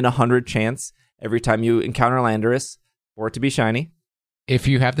 1 in 100 chance every time you encounter Landorus for it to be shiny. If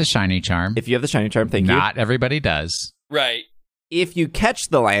you have the shiny charm. If you have the shiny charm, thank you. Not everybody does. Right. If you catch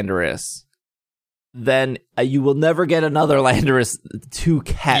the Landorus, then you will never get another Landorus to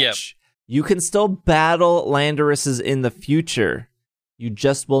catch. Yep. You can still battle Landoruses in the future. You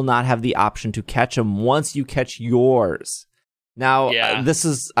just will not have the option to catch them once you catch yours. Now,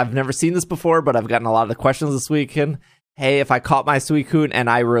 I've never seen this before, but I've gotten a lot of the questions this weekend. Hey, if I caught my Suicune and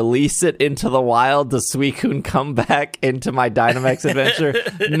I release it into the wild, does Suicune come back into my Dynamax Adventure?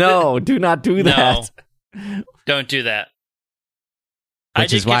 No, do not do that. No, don't do that.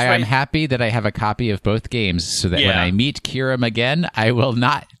 Which is why I'm happy that I have a copy of both games, so that when I meet Kyurem again, I will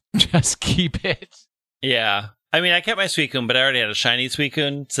not Just keep it. Yeah. I mean, I kept my Suicune, but I already had a shiny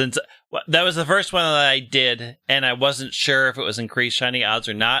Suicune since that was the first one that I did, and I wasn't sure if it was increased shiny odds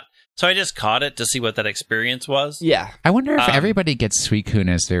or not. So I just caught it to see what that experience was. Yeah. I wonder if everybody gets Suicune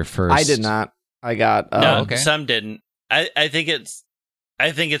as their first. I did not. I got no, okay. Some didn't. I think it's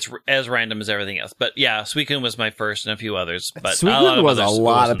as random as everything else. But yeah, Suicune was my first and a few others. But Suicune was a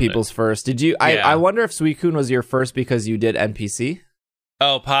lot of people's first. Did you? Yeah. I wonder if Suicune was your first because you did NPC.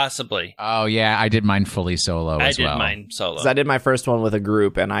 Oh, possibly. Oh yeah, I did mine fully solo as well. I did mine solo. 'Cause I did my first one with a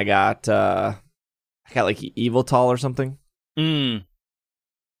group, and I got like Eviltal or something.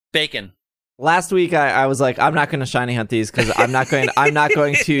 Bacon. Last week, I was like, I'm not going to shiny hunt these because I'm not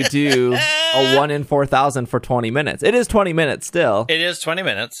going to do a 1 in 4,000 for 20 minutes. It is 20 minutes still. It is 20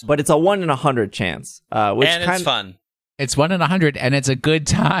 minutes, but it's a 1 in 100 chance, which it's fun. It's 1 in 100, and it's a good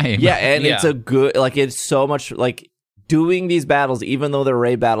time. Yeah, and it's a good it's so much like doing these battles, even though they're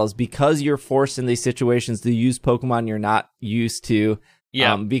raid battles, because you're forced in these situations to use Pokemon you're not used to.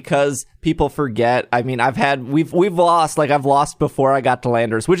 Yeah. Because people forget. I mean, we've lost. Like I've lost before I got to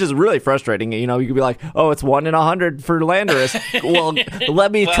Landorus, which is really frustrating. You know, you could be like, oh, it's 1 in 100 for Landorus. Well,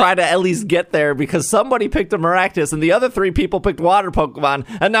 let me try to at least get there because somebody picked a Maractus and the other 3 people picked water Pokemon,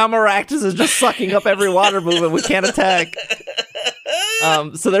 and now Maractus is just sucking up every water move and we can't attack.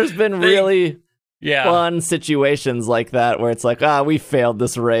 So there's been really fun situations like that where it's like, we failed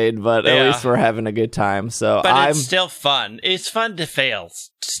this raid, but at least we're having a good time. So it's still fun. It's fun to fail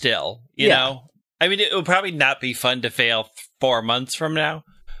still, you know? I mean, it will probably not be fun to fail 4 months from now,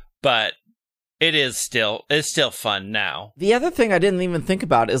 but it's still fun now. The other thing I didn't even think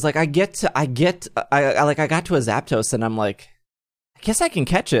about is like I got to a Zapdos and I'm like, I guess I can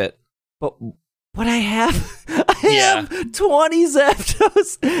catch it, but I have 20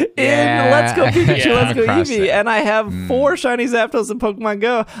 Zapdos in Let's Go Pikachu, Let's Go Eevee, and I have 4 shiny Zapdos in Pokemon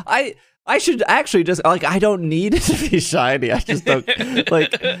Go. I should actually just I don't need it to be shiny. I just don't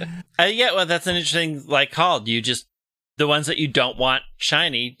like. Well, that's an interesting call. You just the ones that you don't want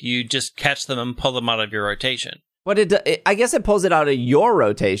shiny, you just catch them and pull them out of your rotation. But I guess it pulls it out of your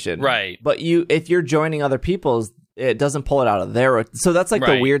rotation, right? But if you're joining other people's, it doesn't pull it out of their. So that's like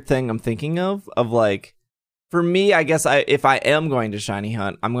the weird thing I'm thinking of like, for me, I guess if I am going to shiny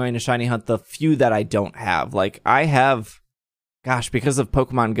hunt, I'm going to shiny hunt the few that I don't have. Like I have, because of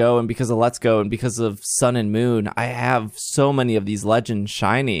Pokemon Go and because of Let's Go and because of Sun and Moon, I have so many of these Legend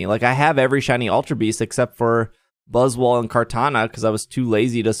shiny. Like I have every shiny Ultra Beast except for Buzzwole and Kartana because I was too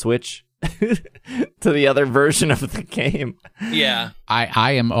lazy to switch to the other version of the game. Yeah,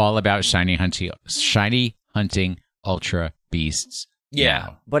 I am all about shiny hunting Ultra Beasts. Yeah,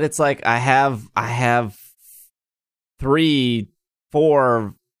 but it's like I have 3,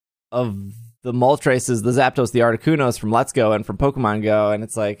 4 of the Moltres, the Zapdos, the Articunos from Let's Go and from Pokemon Go, and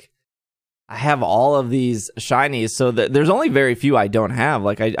it's like I have all of these shinies, so that there's only very few I don't have.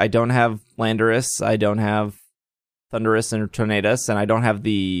 Like I don't have Landorus, I don't have Thundurus and Tornadus, and I don't have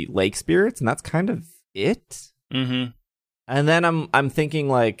the Lake Spirits, and that's kind of it. Mm-hmm. And then I'm thinking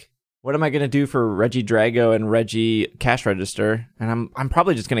like, what am I going to do for Regidrago and Regi Cash Register? And I'm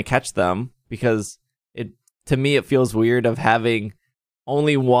probably just going to catch them because to me it feels weird of having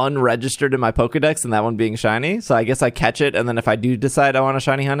only one registered in my Pokedex and that one being shiny. So I guess I catch it, and then if I do decide I want to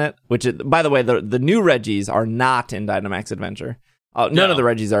shiny hunt it, by the way, the new Regis are not in Dynamax Adventure. None of the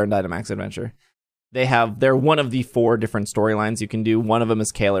Regis are in Dynamax Adventure. They're one of the 4 different storylines you can do. One of them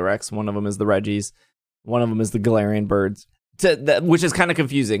is Calyrex, one of them is the Regis, one of them is the Galarian birds, which is kind of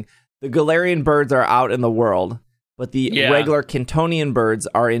confusing. The Galarian birds are out in the world, but the regular Cantonian birds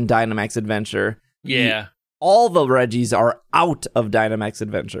are in Dynamax Adventure. Yeah. All the Regis are out of Dynamax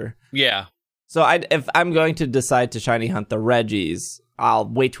Adventure. Yeah. So if I'm going to decide to shiny hunt the Regis, I'll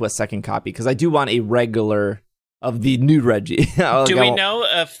wait to a second copy because I do want a regular of the new Regi. Do we know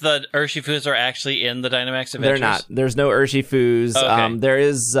if the Urshifus are actually in the Dynamax Adventures? They're not. There's no Urshifus. Okay.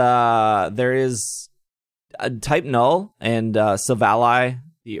 There is Type Null and Savali,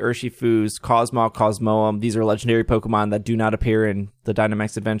 the Urshifus, Cosmog, Cosmoem. These are legendary Pokemon that do not appear in the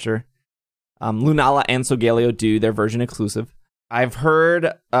Dynamax Adventure. Lunala and Solgaleo do. They're version exclusive. I've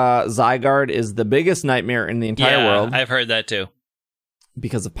heard Zygarde is the biggest nightmare in the entire world. I've heard that too.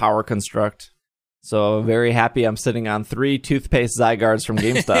 Because of Power Construct. So very happy I'm sitting on 3 toothpaste Zygardes from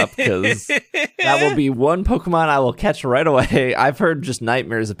GameStop because that will be one Pokemon I will catch right away. I've heard just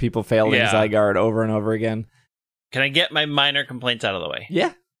nightmares of people failing Zygarde over and over again. Can I get my minor complaints out of the way?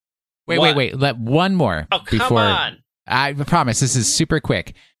 Yeah. Wait. Let one more. Oh, come on. I promise this is super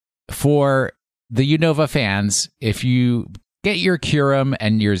quick. For the Unova fans, if you get your Kyurem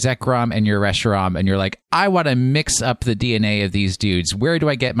and your Zekrom and your Reshiram, and you're like, I want to mix up the DNA of these dudes. Where do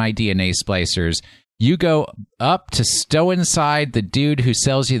I get my DNA splicers? You go up to stow inside the dude who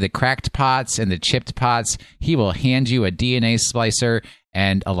sells you the cracked pots and the chipped pots. He will hand you a DNA splicer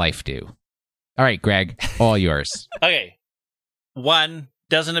and a life dew. All right, Greg, all yours. Okay. 1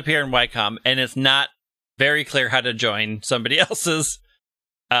 doesn't appear in YCOM, and it's not very clear how to join somebody else's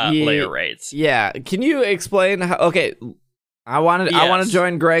layer raids. Yeah. Can you explain how? Okay. I want to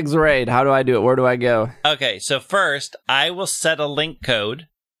join Greg's raid. How do I do it? Where do I go? Okay. So first, I will set a link code.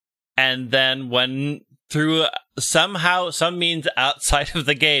 And then when through somehow, some means outside of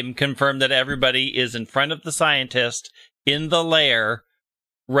the game, confirm that everybody is in front of the scientist in the lair,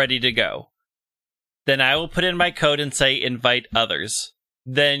 ready to go. Then I will put in my code and say, invite others.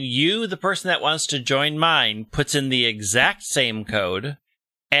 Then you, the person that wants to join mine, puts in the exact same code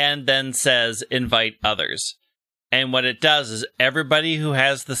and then says, invite others. And what it does is everybody who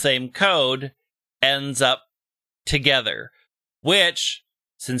has the same code ends up together, which,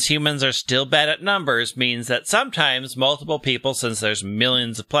 since humans are still bad at numbers, means that sometimes multiple people, since there's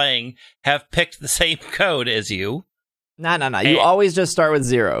millions of playing, have picked the same code as you. No. You always just start with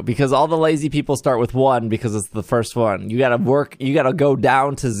 0 because all the lazy people start with 1 because it's the first one. You gotta go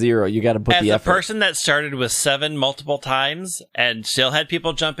down to 0. You gotta put the effort. As a person that started with 7 multiple times and still had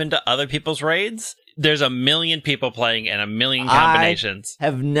people jump into other people's raids, there's a million people playing and a million combinations. I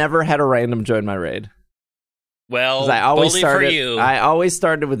have never had a random join my raid. Well, I always for you. I always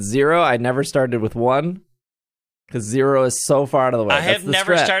started with 0. I never started with 1 because 0 is so far out of the way. I have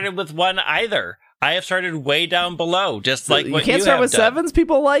never started with 1 either. I have started way down below, just like what you have done. You can't start with 7s?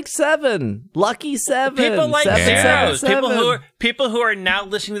 People like 7. Lucky 7. People like 7, 0s. 7. People who are now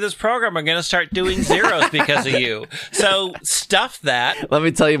listening to this program are going to start doing 0s because of you. So stuff that. Let me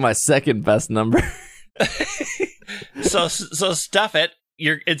tell you my second best number. So stuff it.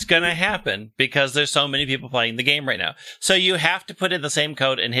 It's going to happen because there's so many people playing the game right now. So you have to put in the same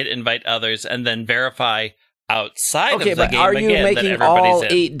code and hit invite others and then verify outside of the game again that everybody's in. Okay, but are you making all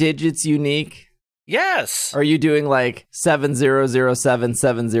 8 digits unique? Yes. Or are you doing like 7007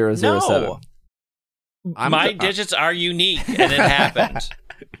 7007? No. My digits are unique and it happened.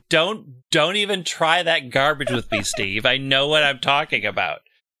 Don't even try that garbage with me, Steve. I know what I'm talking about.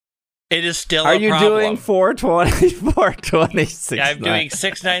 It is still a problem. Are you doing 420, 420, 69? I'm doing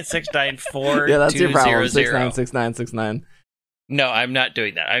 69694. Yeah, that's your problem. 696969. No, I'm not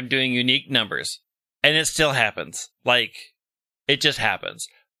doing that. I'm doing unique numbers. And it still happens. Like, it just happens.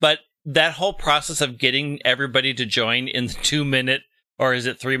 But that whole process of getting everybody to join in the 2-minute, or is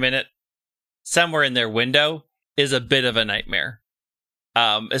it 3-minute, somewhere in their window, is a bit of a nightmare.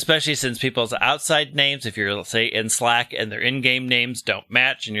 Especially since people's outside names, if you're, say, in Slack and their in-game names don't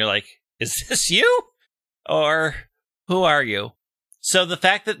match, and you're like, is this you? Or who are you? So the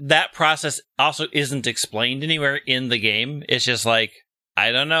fact that that process also isn't explained anywhere in the game, it's just like,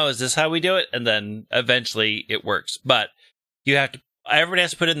 I don't know, is this how we do it? And then eventually it works. But everybody has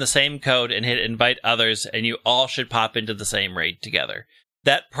to put in the same code and hit invite others, and you all should pop into the same raid together.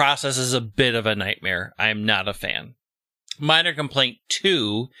 That process is a bit of a nightmare. I am not a fan. Minor complaint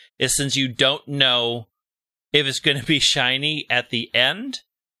 2 is since you don't know if it's going to be shiny at the end,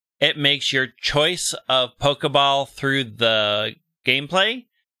 it makes your choice of Pokeball through the gameplay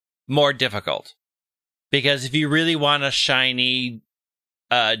more difficult. Because if you really want a shiny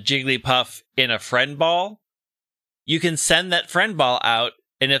Jigglypuff in a friend ball, you can send that friend ball out,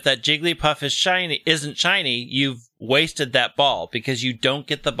 and if that Jigglypuff isn't shiny, you've wasted that ball because you don't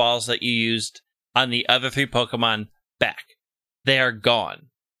get the balls that you used on the other 3 Pokemon back. They are gone.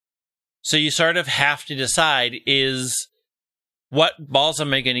 So you sort of have to decide, is what balls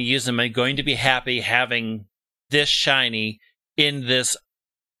am I going to use? Am I going to be happy having this shiny in this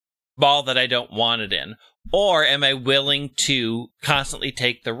ball that I don't want it in? Or am I willing to constantly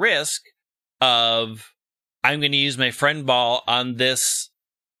take the risk of, I'm going to use my friend ball on this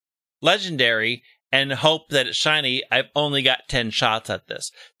legendary and hope that it's shiny. I've only got 10 shots at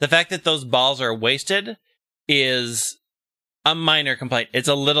this. The fact that those balls are wasted is a minor complaint. It's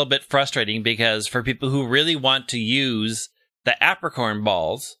a little bit frustrating because for people who really want to use the apricorn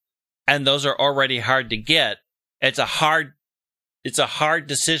balls, and those are already hard to get, it's a hard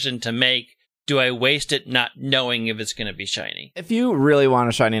decision to make. Do I waste it not knowing if it's going to be shiny? If you really want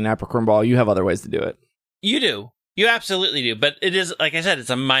a shiny apricorn ball, you have other ways to do it. You do. You absolutely do. But it is, like I said, it's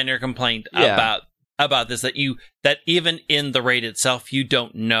a minor complaint about this, that even in the raid itself, you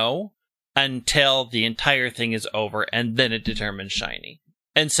don't know until the entire thing is over, and then it determines shiny.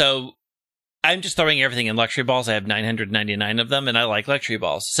 And so I'm just throwing everything in luxury balls. I have 999 of them, and I like luxury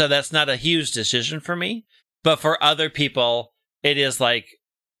balls. So that's not a huge decision for me. But for other people, it is like,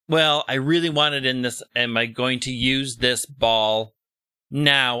 well, I really want it in this. Am I going to use this ball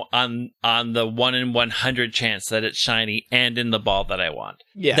now on the 1 in 100 chance that it's shiny and in the ball that I want?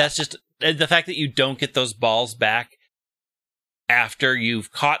 Yeah. That's just the fact that you don't get those balls back after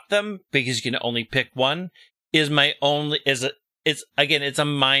you've caught them because you can only pick one it's a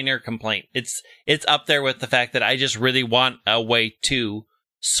minor complaint. It's up there with the fact that I just really want a way to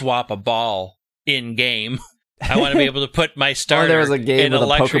swap a ball in game. I want to be able to put my starter there was a game with a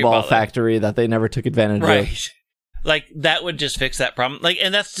Pokeball factory that they never took advantage of. Like, that would just fix that problem. Like,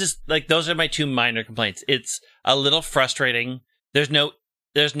 and that's just, like, those are my two minor complaints. It's a little frustrating. There's no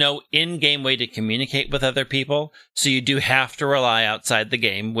in-game way to communicate with other people, so you do have to rely outside the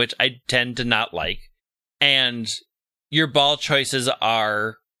game, which I tend to not like. And your ball choices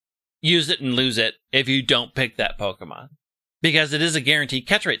are use it and lose it if you don't pick that Pokemon. Because it is a guaranteed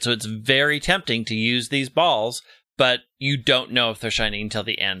catch rate, so it's very tempting to use these balls, but you don't know if they're shiny until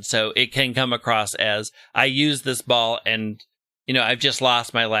the end. So it can come across as, I use this ball and, I've just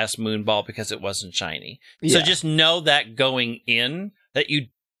lost my last moon ball because it wasn't shiny. Yeah. So just know that going in, that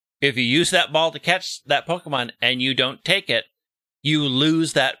if you use that ball to catch that Pokemon and you don't take it, you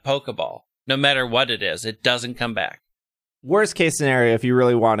lose that Pokeball. No matter what it is, it doesn't come back. Worst case scenario, if you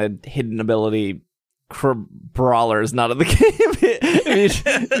really wanted hidden ability brawlers not in the game.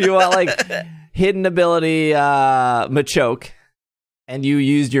 if you want like hidden ability Machoke and you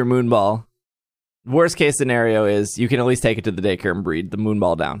used your Moonball, worst case scenario is you can at least take it to the daycare and breed the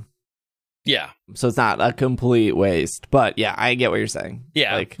Moonball down. Yeah. So it's not a complete waste. But yeah, I get what you're saying.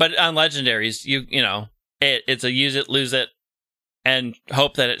 Yeah. But on legendaries, it's a use it, lose it, and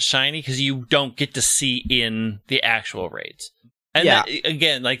hope that it's shiny because you don't get to see in the actual raids. And that,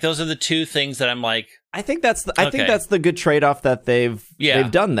 again, like those are the two things that I'm like, I think that's the good trade-off that they've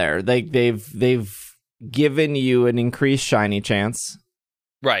done there. They've given you an increased shiny chance.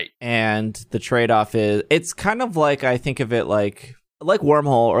 Right. And the trade-off is, it's kind of like, I think of it like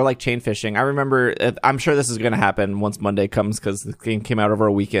Wormhole or like chain fishing. I remember, I'm sure this is going to happen once Monday comes because the game came out over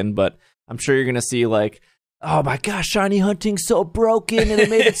a weekend, but I'm sure you're going to see like, oh my gosh, shiny hunting's so broken and they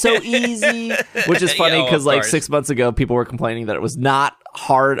made it so easy. Which is funny because like 6 months ago, people were complaining that it was not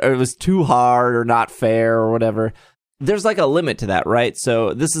hard or it was too hard or not fair or whatever. There's like a limit to that, right?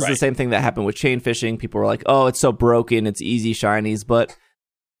 So this is the same thing that happened with chain fishing. People were like, oh, it's so broken, it's easy shinies. But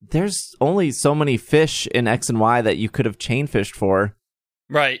there's only so many fish in X and Y that you could have chain fished for.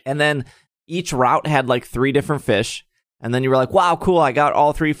 Right. And then each route had like 3 different fish. And then you were like, wow, cool, I got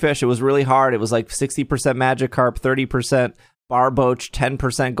all 3 fish. It was really hard. It was like 60% Magikarp, 30% Barboach,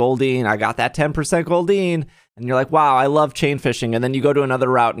 10% Goldeen. I got that 10% Goldeen. And you're like, wow, I love chain fishing. And then you go to another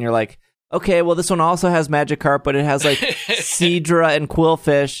route and you're like, okay, well, this one also has Magikarp, but it has like Seadra and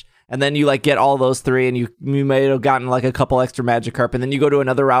Quillfish. And then you like get all those 3 and you may have gotten like a couple extra Magikarp. And then you go to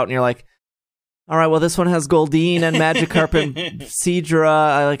another route and you're like, all right, well, this one has Goldeen and Magikarp and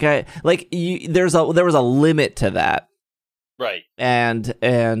Seadra. There was a limit to that. Right. And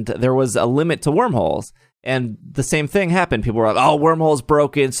there was a limit to wormholes. And the same thing happened. People were like, oh, wormhole's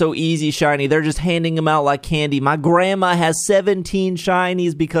broken, so easy shiny. They're just handing them out like candy. My grandma has 17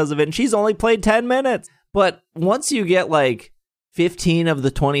 shinies because of it, and she's only played 10 minutes. But once you get like 15 of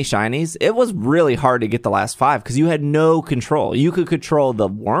the 20 shinies, it was really hard to get the last 5 because you had no control. You could control the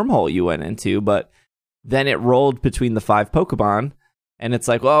wormhole you went into, but then it rolled between the 5 Pokemon. And it's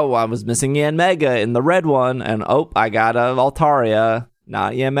like, oh, I was missing Yanmega in the red one, and oh, I got a Altaria,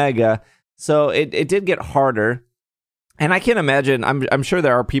 not Yanmega. So it did get harder. And I can't imagine, I'm sure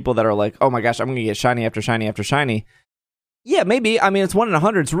there are people that are like, oh my gosh, I'm going to get shiny after shiny after shiny. Yeah, maybe. I mean, it's 1 in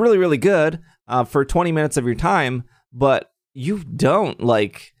 100. It's really, really good for 20 minutes of your time, but you don't,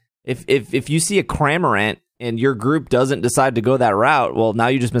 like, if you see a Cramorant and your group doesn't decide to go that route, well, now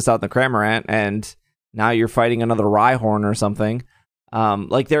you just miss out on the Cramorant, and now you're fighting another Rhyhorn or something.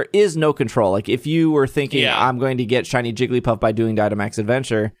 Like, there is no control. Like, if you were thinking, I'm going to get shiny Jigglypuff by doing Dynamax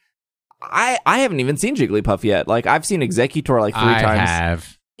Adventure, I haven't even seen Jigglypuff yet. Like, I've seen Exeggutor like 3 times. I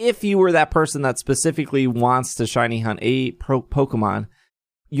have. If you were that person that specifically wants to shiny hunt a Pokemon,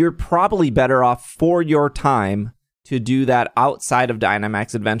 you're probably better off for your time to do that outside of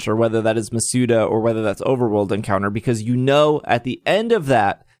Dynamax Adventure, whether that is Masuda or whether that's Overworld Encounter, because you know at the end of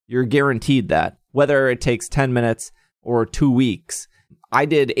that, you're guaranteed that, whether it takes 10 minutes or 2 weeks. I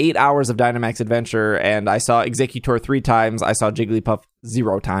did 8 hours of Dynamax Adventure, and I saw Exeggutor 3 times. I saw Jigglypuff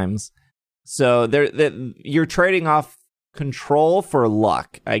 0 times. So you're trading off control for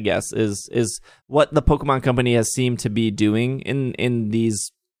luck, I guess, is what the Pokemon Company has seemed to be doing in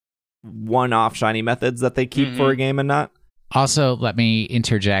these one-off shiny methods that they keep for a game and not. Also, let me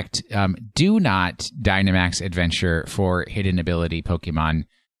interject. Do not Dynamax Adventure for hidden ability Pokemon.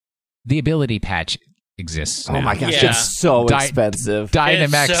 The ability patch exists now. Oh my gosh, Yeah. it's so expensive.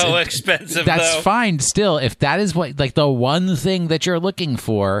 Dynamax. It's so expensive, That's though. fine still. If that is what, like, the one thing that you're looking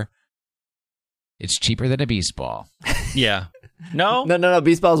for, it's cheaper than a Beast Ball. Yeah. No? No.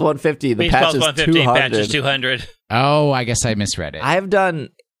 Beast Ball's 150. The Beast patch Ball's is 150, 200. patch is 200. Oh, I guess I misread it. I've done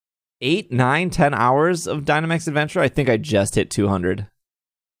 8, 9, 10 hours of Dynamax Adventure. I think I just hit 200.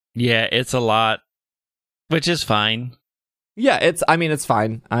 Yeah, it's a lot, which is fine. Yeah, it's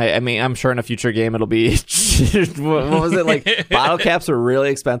fine. I mean, I'm sure in a future game it'll be what was it like? Bottle caps were really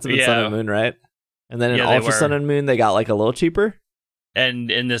expensive in Sun and Moon, right? And then in Ultra Sun and Moon they got like a little cheaper.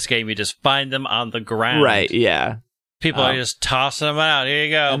 And in this game you just find them on the ground. Right, yeah. People are just tossing them out. Here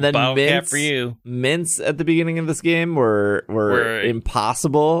you go. And then bottle cap for you. Mints at the beginning of this game were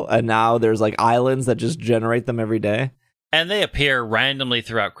impossible, and now there's like islands that just generate them every day. And they appear randomly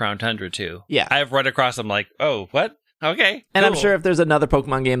throughout Crown Tundra too. Yeah. I've run across them like, oh, what? Okay. And I'm cool. sure if there's another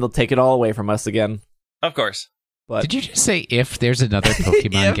Pokemon game, they'll take it all away from us again. Of course. But Did you just say if there's another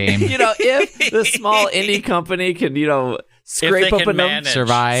Pokemon game? If the small indie company can, scrape up enough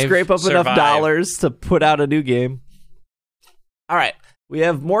enough dollars to put out a new game. All right. We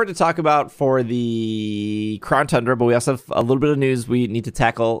have more to talk about for the Crown Tundra, but we also have a little bit of news we need to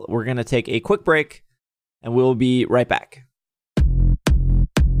tackle. We're going to take a quick break, and we'll be right back.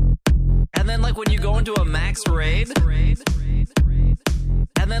 And then, like, when you go into a max raid...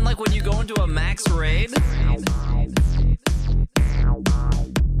 And then, like, when you go into a max raid...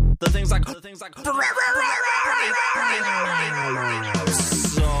 The things like...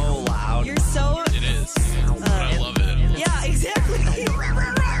 So loud. You're so... It is. But I love it. Yeah, exactly. It was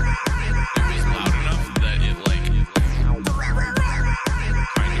loud enough that it,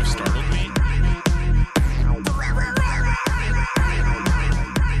 kind of startled me.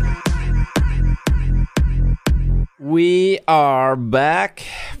 We are back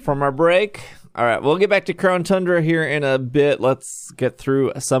from our break. All right, we'll get back to Crown Tundra here in a bit. Let's get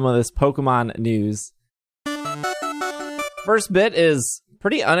through some of this Pokemon news. First bit is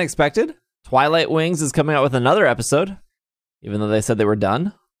pretty unexpected. Twilight Wings is coming out with another episode, even though they said they were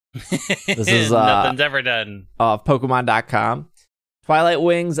done. This is nothing's ever done. Pokemon.com. Twilight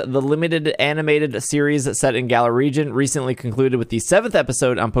Wings, the limited animated series set in Galar region, recently concluded with the 7th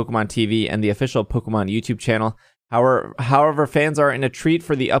episode on Pokemon TV and the official Pokemon YouTube channel. However, fans are in a treat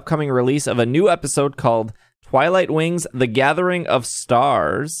for the upcoming release of a new episode called Twilight Wings, The Gathering of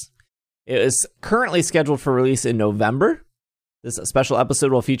Stars. It is currently scheduled for release in November. This special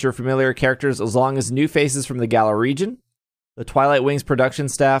episode will feature familiar characters as long as new faces from the Galar region. The Twilight Wings production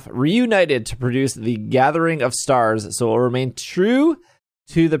staff reunited to produce The Gathering of Stars, so it will remain true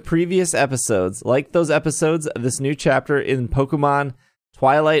to the previous episodes. Like those episodes, this new chapter in Pokemon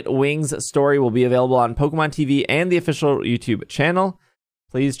Twilight Wings story will be available on Pokemon TV and the official YouTube channel.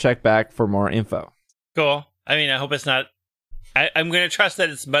 Please check back for more info. Cool. I mean, I hope it's not... I'm going to trust that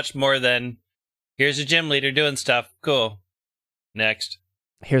it's much more than, here's a gym leader doing stuff. Cool. Next.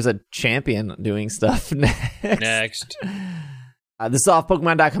 Here's a champion doing stuff Next. This is off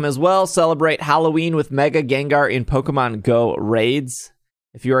Pokemon.com as well. Celebrate Halloween with Mega Gengar in Pokemon GO raids.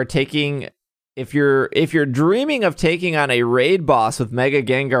 If you're dreaming of taking on a raid boss with Mega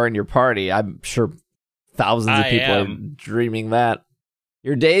Gengar in your party, I'm sure thousands of people are dreaming that.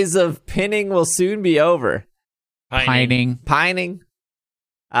 Your days of pinning will soon be over. Pining.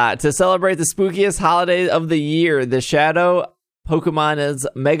 To celebrate the spookiest holiday of the year, the Shadow Pokemon's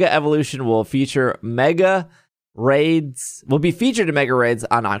Mega Evolution will be featured in Mega Raids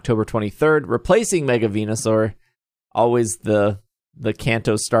on October 23rd, replacing Mega Venusaur. Always the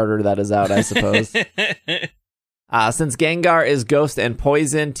Kanto starter that is out, I suppose. Since Gengar is Ghost and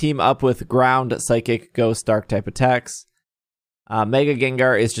Poison, team up with Ground, Psychic, Ghost, Dark type attacks. Mega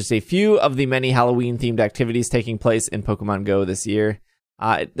Gengar is just a few of the many Halloween-themed activities taking place in Pokemon GO this year.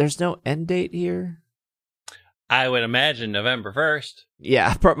 There's no end date here. I would imagine November 1st.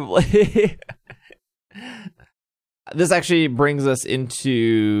 Yeah, probably. This actually brings us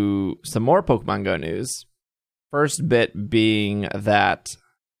into some more Pokemon GO news. First bit being that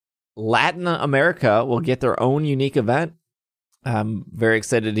Latin America will get their own unique event. I'm very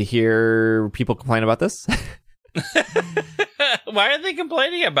excited to hear people complain about this. Why are they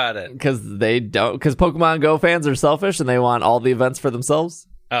complaining about it? Because Pokemon GO fans are selfish and they want all the events for themselves.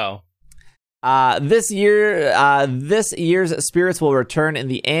 Oh. This year's spirits will return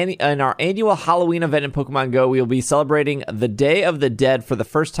in our annual Halloween event in Pokemon GO. We will be celebrating the Day of the Dead for the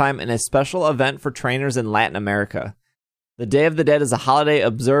first time in a special event for trainers in Latin America. The Day of the Dead is a holiday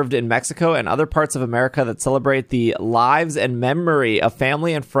observed in Mexico and other parts of America that celebrate the lives and memory of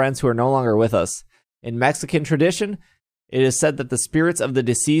family and friends who are no longer with us. In Mexican tradition, it is said that the spirits of the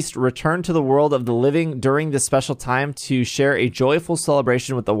deceased return to the world of the living during this special time to share a joyful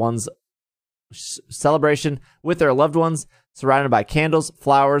celebration with their loved ones, surrounded by candles,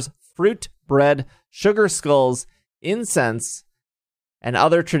 flowers, fruit, bread, sugar skulls, incense, and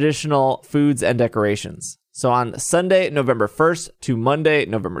other traditional foods and decorations. So on Sunday, November 1st to Monday,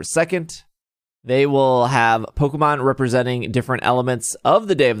 November 2nd, they will have Pokemon representing different elements of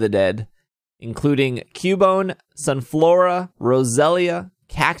the Day of the Dead, including Cubone, Sunflora, Roselia,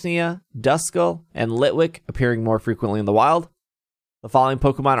 Cacnea, Duskull, and Litwick appearing more frequently in the wild. The following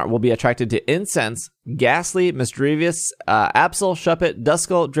Pokemon will be attracted to incense: Ghastly, Misdreavus, Absol, Shuppet,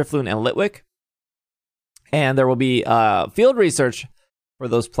 Duskull, Drifloon, and Litwick. And there will be field research for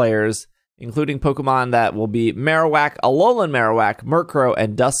those players, including Pokemon that will be Marowak, Alolan Marowak, Murkrow,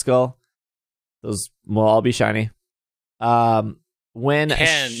 and Duskull. Those will all be shiny. May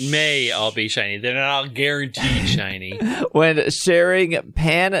all be shiny. They're not all guaranteed shiny. When sharing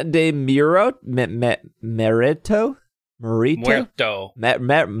Pan de Merito? Muerto.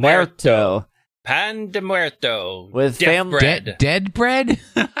 Pan de Muerto. With Dead bread? Dead bread.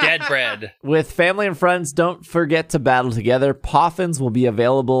 With family and friends, don't forget to battle together. Poffins will be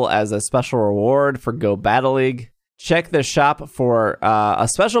available as a special reward for Go Battle League. Check the shop for a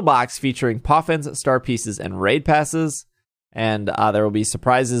special box featuring Poffins, star pieces, and raid passes. And there will be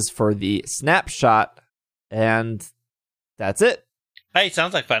surprises for the snapshot. And that's it. Hey,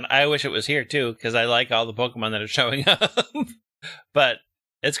 sounds like fun. I wish it was here, too, because I like all the Pokemon that are showing up. But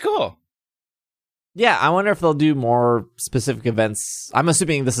it's cool. Yeah, I wonder if they'll do more specific events. I'm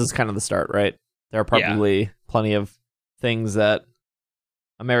assuming this is kind of the start, right? There are probably plenty of things that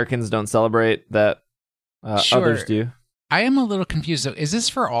Americans don't celebrate that others do. I am a little confused, though. Is this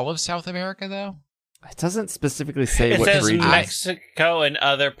for all of South America, though? It doesn't specifically say it what says region. Mexico and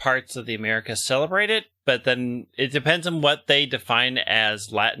other parts of the Americas celebrate it, but then it depends on what they define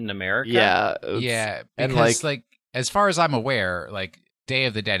as Latin America. Yeah. Yeah, and because, like, as far as I'm aware, like, Day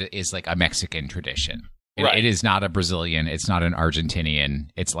of the Dead is like a Mexican tradition. It is not a Brazilian. It's not an Argentinian.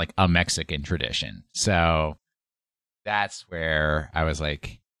 It's like a Mexican tradition. So that's where I was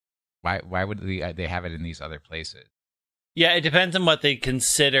like, why would they have it in these other places? Yeah, it depends on what they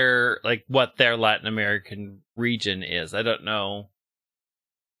consider, like, what their Latin American region is. I don't know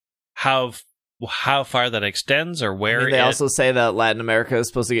how far that extends or where. They also say that Latin America is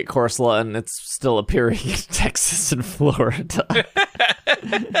supposed to get Corsola, and it's still appearing in Texas and Florida.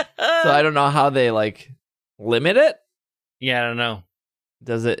 So I don't know how they like limit it. Yeah, I don't know.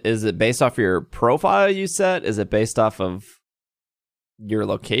 Is it based off your profile you set? Is it based off of your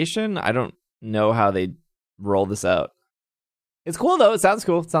location? I don't know how they roll this out. It's cool though. It sounds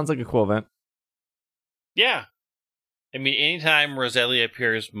cool. It sounds like a cool event. Yeah. I mean, anytime Roselia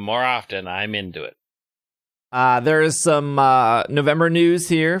appears more often, I'm into it. There is some November news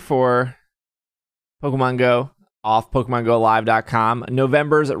here for Pokemon Go off PokemonGoLive.com.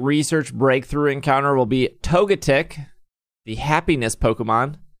 November's research breakthrough encounter will be Togetic, the happiness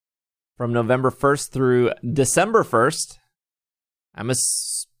Pokemon, from November 1st through December 1st. I'm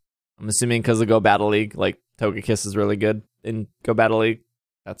assuming because of Go Battle League, like Togekiss is really good in Go Battle League.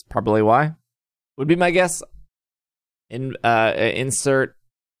 That's probably why. Would be my guess. Insert.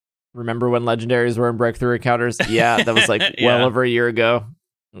 Remember when legendaries were in breakthrough encounters? Yeah, that was like well over a year ago.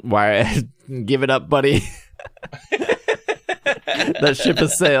 Why? Give it up, buddy. That ship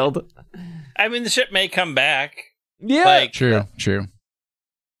has sailed. I mean, the ship may come back. Yeah, like, True.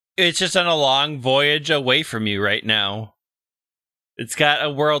 It's just on a long voyage away from you right now. It's got a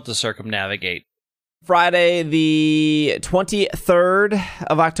world to circumnavigate. Friday, the 23rd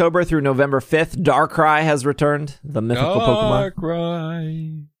of October through November 5th, Darkrai has returned, the mythical Pokemon.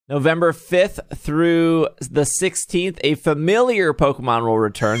 Darkrai. November 5th through the 16th, a familiar Pokemon will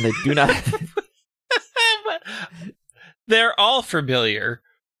return. They do not... They're all familiar.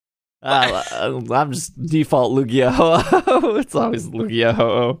 I'm just default Lugia-Ho-Oh. It's always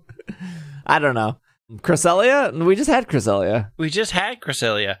Lugia-Ho-Oh. I don't know. Cresselia? We just had Cresselia.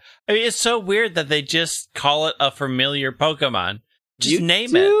 I mean, it's so weird that they just call it a familiar Pokemon. Just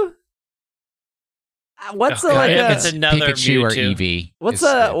name it. What's it's another Pikachu Mewtwo. or Eevee?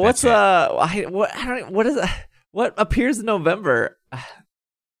 What appears in November?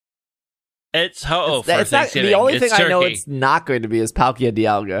 It's Ho-Oh for It's not, Thanksgiving. the only thing turkey. I know it's not going to be is Palkia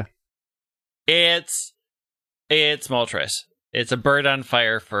Dialga. It's Moltres. It's a bird on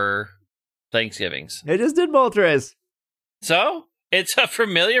fire for Thanksgivings. They just did Moltres. So, it's a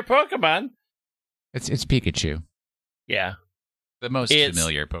familiar Pokemon. It's Pikachu. Yeah. The most It's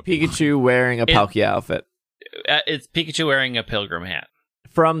familiar Pokemon. Pikachu wearing a Palkia outfit. It's Pikachu wearing a pilgrim hat.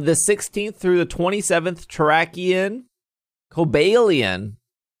 From the 16th through the 27th, Terrakion, Cobalion,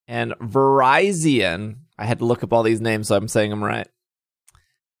 and Virizion, I had to look up all these names so I'm saying them right,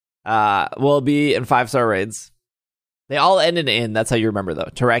 will be in 5-star raids. They all ended in, that's how you remember though.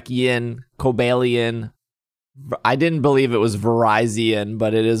 Terrakion, Cobalion. I didn't believe it was Virizion,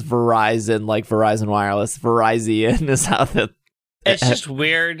 but it is Verizon, like Verizon Wireless. Virizion is how the... It's just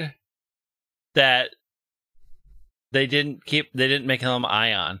weird that they didn't make them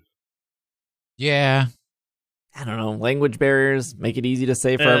Ion. Yeah. I don't know, language barriers, make it easy to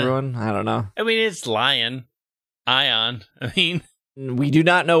say for everyone. I don't know. I mean, it's Lion. Ion. I mean... We do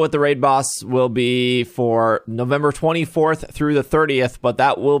not know what the raid boss will be for November 24th through the 30th, but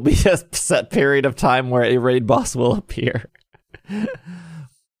that will be a set period of time where a raid boss will appear.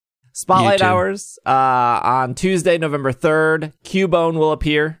 Spotlight hours on Tuesday, November 3rd. Cubone will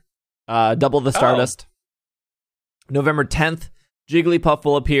appear, double the Stardust. November 10th, Jigglypuff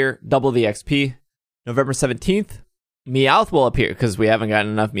will appear, double the XP. November 17th, Meowth will appear, because we haven't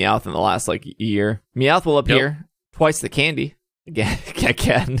gotten enough Meowth in the last year. Meowth will appear, twice the candy. Again,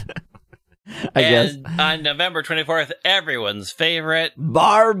 I guess. On November 24th, everyone's favorite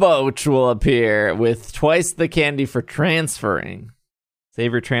Barboach will appear with twice the candy for transferring.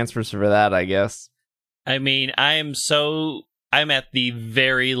 Save your transfers for that, I guess. I mean, I'm at the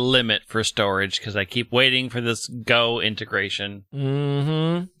very limit for storage because I keep waiting for this Go integration.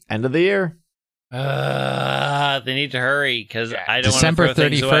 Mm-hmm. End of the year. They need to hurry because I don't December want to throw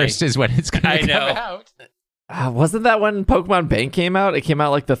things away. 31st is when it's going to come know. out. Wasn't that when Pokemon Bank came out? It came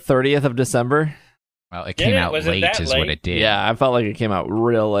out the 30th of December. Well, it came out late is what it did. Yeah, I felt like it came out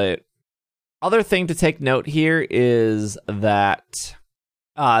real late. Other thing to take note here is that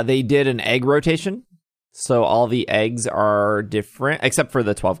they did an egg rotation. So all the eggs are different, except for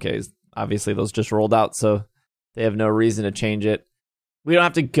the 12Ks. Obviously, those just rolled out, so they have no reason to change it. We don't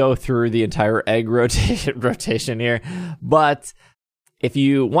have to go through the entire egg rotation here, but... If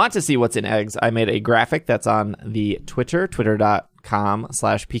you want to see what's in eggs, I made a graphic that's on the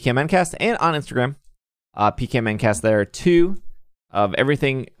twitter.com/PKMNcast, and on Instagram, PKMNcast there too, of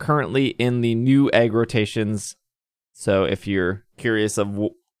everything currently in the new egg rotations. So if you're curious of,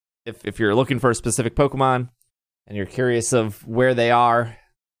 if you're looking for a specific Pokemon, and you're curious of where they are,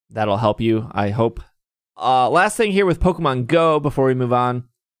 that'll help you, I hope. Last thing here with Pokemon Go, before we move on,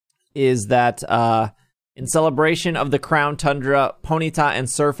 is that... in celebration of the Crown Tundra, Ponyta and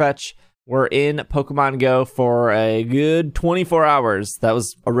Sirfetch'd were in Pokemon Go for a good 24 hours. That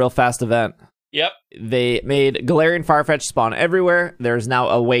was a real fast event. Yep. They made Galarian Farfetch spawn everywhere. There's now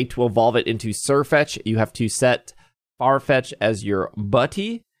a way to evolve it into Sirfetch'd. You have to set Farfetch as your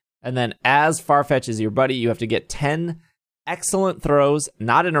buddy, and then as Farfetch is your buddy, you have to get 10 excellent throws,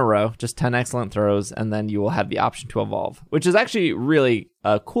 not in a row, just 10 excellent throws, and then you will have the option to evolve, which is actually really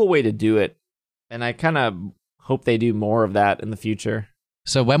a cool way to do it. And I kind of hope they do more of that in the future.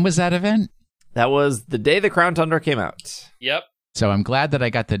 So when was that event? That was the day the Crown Tundra came out. Yep. So I'm glad that I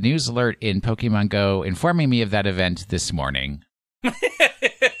got the news alert in Pokemon Go informing me of that event this morning.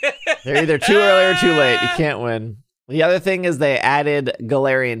 They're either too early or too late. You can't win. The other thing is they added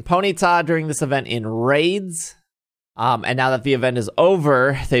Galarian Ponyta during this event in raids. And now that the event is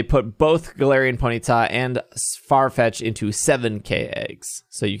over, they put both Galarian Ponyta and Farfetch into 7K eggs.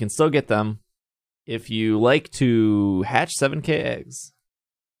 So you can still get them if you like to hatch 7K eggs,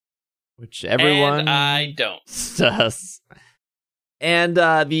 which everyone and I don't does. And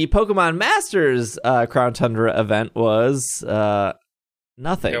the Pokemon Masters Crown Tundra event was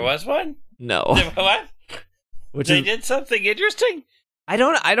nothing. There was one? No. What? They did something interesting? I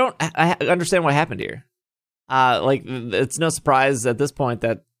understand what happened here. It's no surprise at this point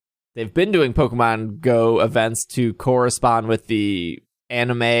that they've been doing Pokemon Go events to correspond with the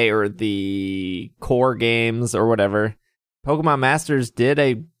anime or the core games or whatever. Pokemon Masters did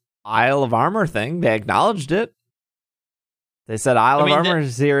a Isle of Armor thing. They acknowledged it. They said Isle of Armor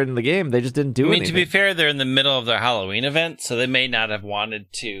is here in the game. They just didn't do anything. To be fair, they're in the middle of their Halloween event, so they may not have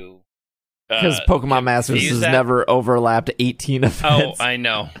wanted to. Because Pokemon Masters has never overlapped 18 events. Oh, I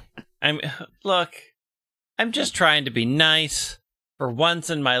know. I'm just trying to be nice for once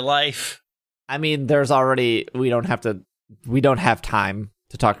in my life. I mean, we don't have time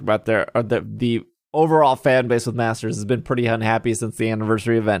to talk about the overall fan base with Masters has been pretty unhappy since the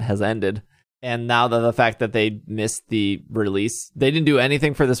anniversary event has ended. And now the fact that they missed the release, they didn't do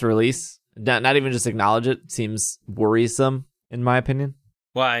anything for this release, not even just acknowledge it, seets worrisome, in my opinion.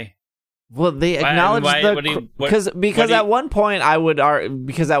 Why? Well, they acknowledged because at one point I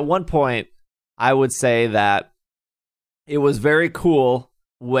would say that it was very cool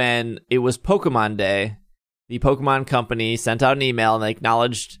when it was Pokemon Day. The Pokemon Company sent out an email and they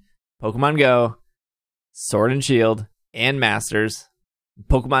acknowledged Pokemon Go, Sword and Shield, and Masters.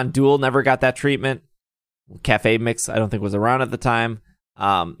 Pokemon Duel never got that treatment. Cafe Mix, I don't think, was around at the time.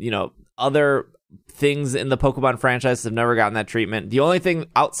 Other things in the Pokemon franchise have never gotten that treatment. The only thing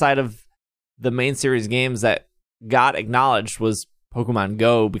outside of the main series games that got acknowledged was Pokemon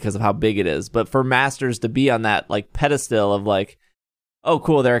Go because of how big it is. But for Masters to be on that like pedestal of like, oh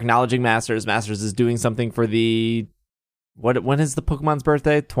cool, they're acknowledging Masters. Masters is doing something for the when is the Pokemon's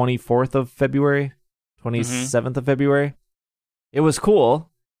birthday? 24th of February? 27th of February? It was cool.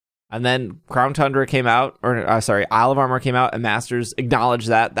 And then Crown Tundra came out, Isle of Armor came out, and Masters acknowledged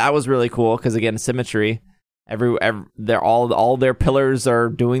that. That was really cool because again, symmetry. They're all their pillars are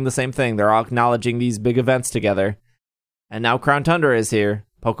doing the same thing. They're all acknowledging these big events together. And now Crown Tundra is here.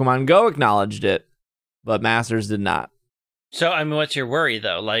 Pokemon Go acknowledged it, but Masters did not. So, I mean, what's your worry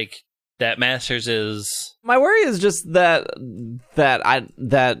though? Like that Masters is. My worry is just that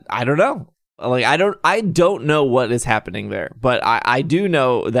I don't know. Like I don't know what is happening there, but I do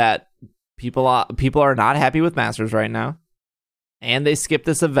know that people are not happy with Masters right now, and they skipped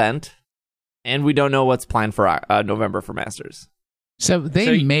this event, and we don't know what's planned for November for Masters. So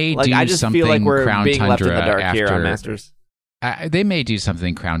they may do I just something. feel like we're Crown being left in the Tundra dark here on Masters. They may do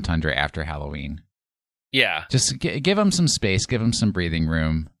something Crown Tundra after Halloween. Yeah, just give them some space, give them some breathing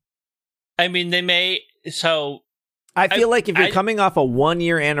room. I mean, they may. So I feel like if you're coming off a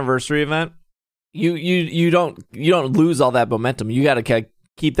 1-year anniversary event, you don't lose all that momentum. You got to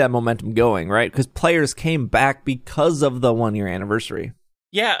keep that momentum going, right? Because players came back because of the 1-year anniversary.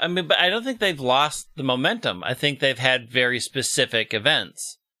 Yeah, I mean, but I don't think they've lost the momentum. I think they've had very specific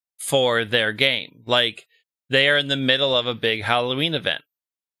events for their game. Like, they are in the middle of a big Halloween event.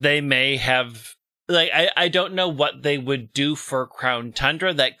 They may have, like, I don't know what they would do for Crown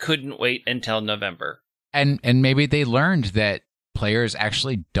Tundra that couldn't wait until November. And maybe they learned that players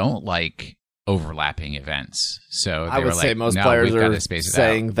actually don't like overlapping events. So I would say most players are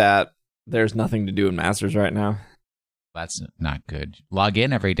saying that there's nothing to do in Masters right now. That's not good. Log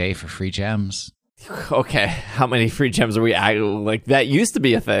in every day for free gems. Okay, how many free gems are we? Like that used to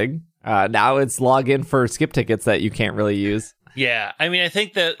be a thing. Now it's log in for skip tickets that you can't really use. Yeah, I mean, I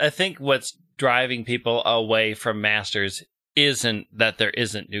think what's driving people away from Masters isn't that there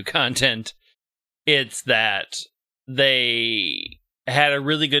isn't new content. It's that they had a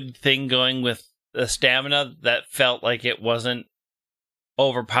really good thing going with the stamina that felt like it wasn't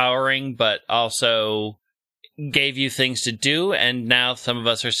overpowering, but also gave you things to do, and now some of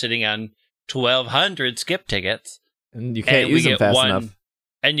us are sitting on 1,200 skip tickets. And you can't use them fast enough.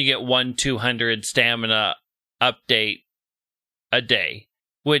 And you get 200 stamina update a day,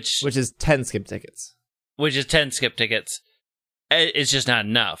 which is 10 skip tickets. Which is 10 skip tickets. It's just not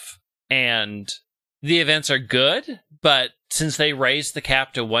enough. And the events are good, but since they raised the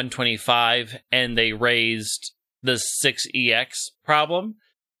cap to 125 and they raised the 6EX problem,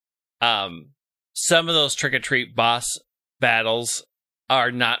 some of those trick-or-treat boss battles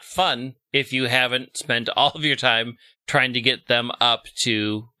are not fun if you haven't spent all of your time trying to get them up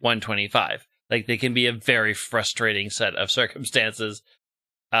to 125. Like, they can be a very frustrating set of circumstances,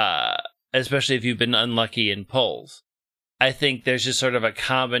 especially if you've been unlucky in pulls. I think there's just sort of a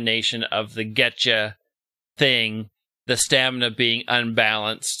combination of the getcha thing, the stamina being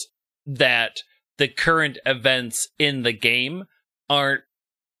unbalanced, that the current events in the game aren't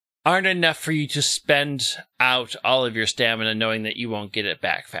enough for you to spend out all of your stamina knowing that you won't get it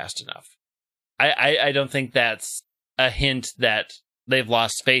back fast enough. I don't think that's a hint that they've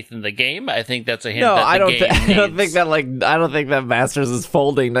lost faith in the game. I think that's a hint that the game needs. I don't think that Masters is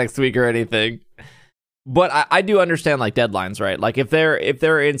folding next week or anything. But I do understand like deadlines, right? Like if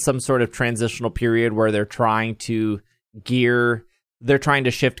they're in some sort of transitional period where they're trying to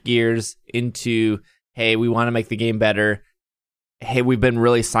shift gears into, hey, we want to make the game better. Hey, we've been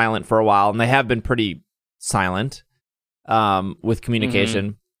really silent for a while, and they have been pretty silent with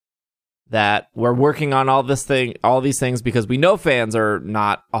communication. That we're working on all these things because we know fans are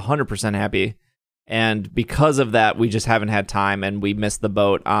not 100% happy, and because of that, we just haven't had time, and we missed the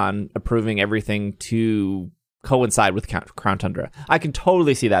boat on approving everything to coincide with Crown Tundra. I can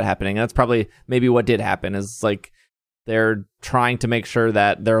totally see that happening. That's probably maybe what did happen. Is like they're trying to make sure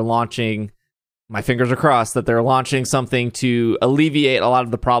that they're launching. My fingers are crossed that they're launching something to alleviate a lot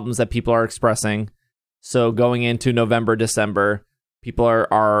of the problems that people are expressing. So going into November, December, people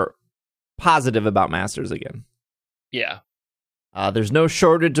are positive about Masters again. Yeah. There's no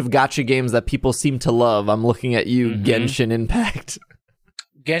shortage of gacha games that people seem to love. I'm looking at you, Genshin Impact.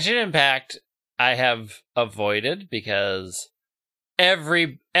 Genshin Impact, I have avoided because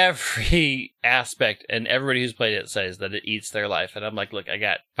every aspect and everybody who's played it says that it eats their life. And I'm like, look, I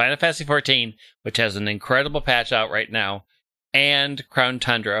got Final Fantasy 14, which has an incredible patch out right now, and Crown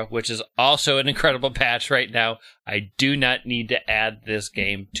Tundra, which is also an incredible patch right now. I do not need to add this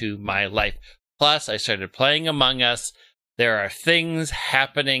game to my life. Plus, I started playing Among Us. There are things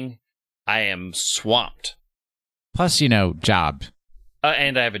happening. I am swamped. Plus, job.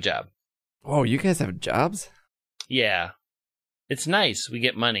 And I have a job. Oh, you guys have jobs? Yeah. It's nice. We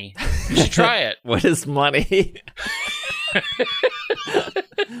get money. You should try it. What is money?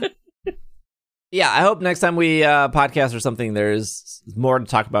 Yeah, I hope next time we podcast or something, there's more to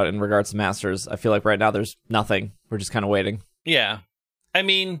talk about in regards to Masters. I feel like right now there's nothing. We're just kind of waiting. Yeah. I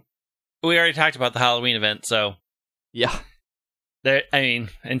mean, we already talked about the Halloween event, so... Yeah.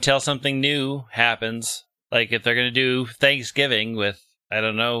 Until something new happens, like if they're going to do Thanksgiving with, I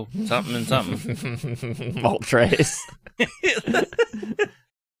don't know, something and something. Moltres.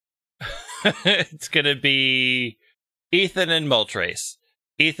 It's going to be Ethan and Moltres.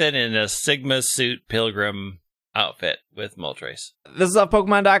 Ethan in a Sigma suit pilgrim outfit with Moltres. This is off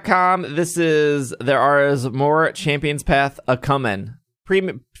Pokemon.com. There is more Champions Path a-coming.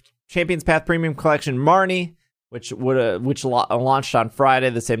 Champions Path Premium Collection Marnie, which launched on Friday,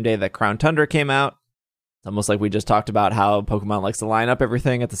 the same day that Crown Tundra came out. It's almost like we just talked about how Pokemon likes to line up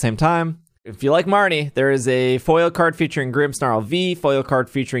everything at the same time. If you like Marnie, there is a foil card featuring Grimmsnarl V, foil card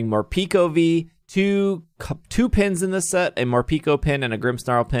featuring Morpeko V, two pins in this set, a Morpeko pin and a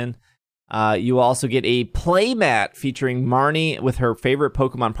Grimmsnarl pin. You will also get a playmat featuring Marnie with her favorite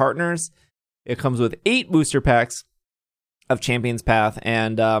Pokemon partners. It comes with 8 booster packs of Champions Path,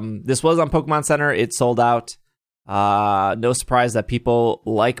 and this was on Pokemon Center. It sold out. No surprise that people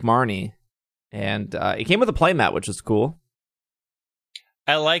like Marnie. And it came with a playmat, which is cool.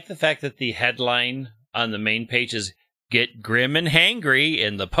 I like the fact that the headline on the main page is "Get Grim and Hangry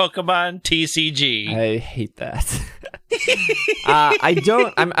in the Pokemon TCG." I hate that.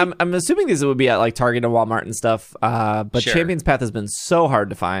 I'm assuming these would be at like Target and Walmart and stuff. But Sure. Champions Path has been so hard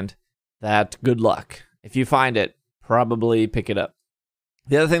to find that good luck. If you find it, probably pick it up.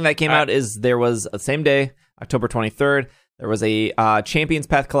 The other thing that came out is there was the same day, October 23rd, there was a Champions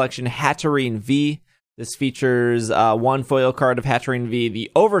Path collection, Hatterene V. This features one foil card of Hatterene V, the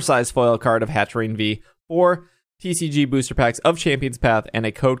oversized foil card of Hatterene V, 4 TCG booster packs of Champions Path, and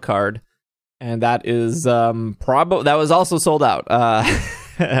a code card. And that is that was also sold out on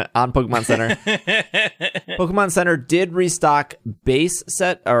Pokemon Center. Pokemon Center did restock base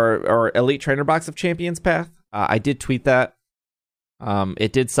set or Elite Trainer box of Champions Path. I did tweet that.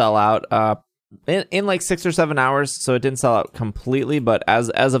 It did sell out in like 6 or 7 hours, so it didn't sell out completely, but as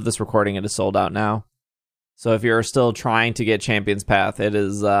of this recording, it is sold out now. So if you're still trying to get Champions Path,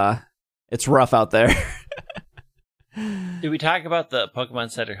 it's rough out there. Did we talk about the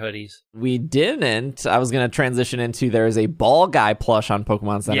Pokemon Center hoodies? We didn't. I was going to transition into there is a ball guy plush on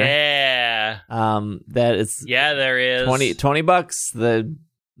Pokemon Center. Yeah. That is there is. $20. The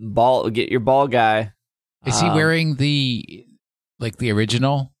ball, get your ball guy. Is he wearing the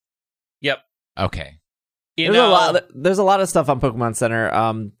original? Yep. Okay. There's a lot of stuff on Pokemon Center.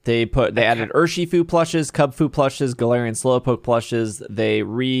 They added Urshifu plushes, Cubfu plushes, Galarian Slowpoke plushes. They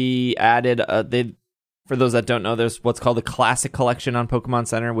re-added for those that don't know, there's what's called the Classic Collection on Pokemon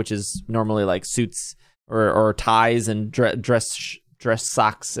Center, which is normally like suits or ties and dress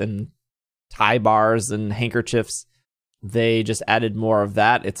socks and tie bars and handkerchiefs. They just added more of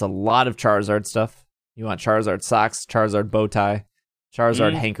that. It's a lot of Charizard stuff. You want Charizard socks, Charizard bow tie,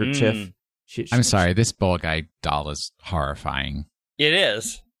 Charizard handkerchief. I'm sorry, this ball guy doll is horrifying. It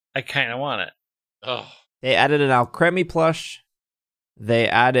is. I kind of want it. Oh. They added an Alcremie plush. They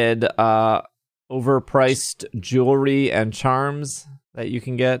added overpriced jewelry and charms that you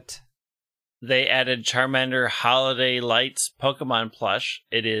can get. They added Charmander Holiday Lights Pokemon plush.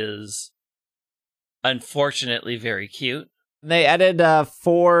 It is unfortunately very cute. They added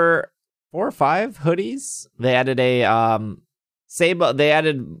 4 or 5 hoodies. They added a Sable. They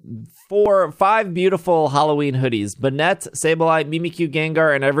added 5 beautiful Halloween hoodies. Banette, Sableye, Mimikyu,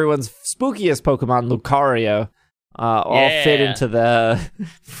 Gengar, and everyone's spookiest Pokemon, Lucario, all fit into the...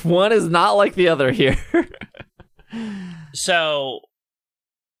 One is not like the other here. So,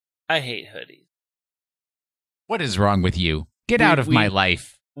 I hate hoodies. What is wrong with you? Get out of my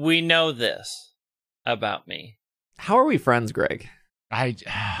life. We know this about me. How are we friends, Greg?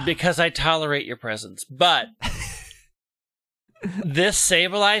 Because I tolerate your presence. But this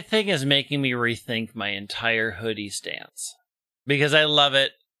Sableye thing is making me rethink my entire hoodie stance. Because I love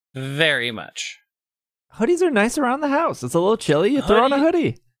it very much. Hoodies are nice around the house. It's a little chilly. You throw on a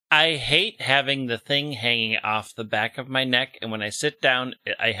hoodie. I hate having the thing hanging off the back of my neck, and when I sit down,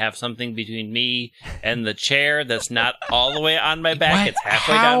 I have something between me and the chair that's not all the way on my back. What? It's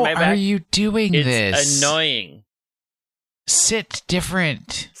halfway down my back. How are you doing It's this? annoying. Sit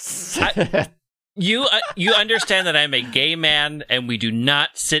different. You understand that I'm a gay man, and we do not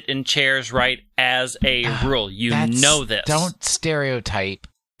sit in chairs right as a rule. You know this. Don't stereotype.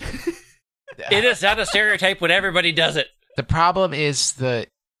 It is not a stereotype when everybody does it. The problem is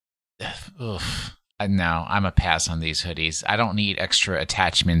no, I'm a pass on these hoodies. I don't need extra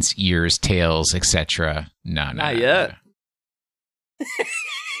attachments, ears, tails, etc. No, Not yet. No.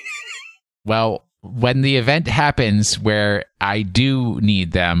 Well, when the event happens where I do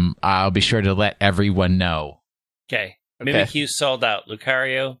need them, I'll be sure to let everyone know. Okay. Mimikyu sold out.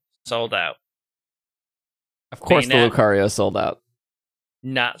 Lucario sold out. Of course, Banette. the Lucario sold out.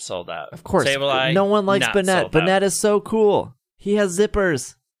 Not sold out. Of course. Sableye, no one likes not Banette. sold out. Banette is so cool. He has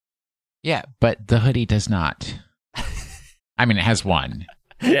zippers. Yeah, but the hoodie does not. I mean, it has one.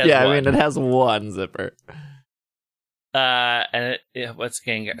 It has Yeah, one. I mean, it has one zipper. What's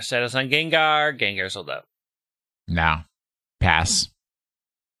Gengar? Status on Gengar. Gengar sold out. No. Pass.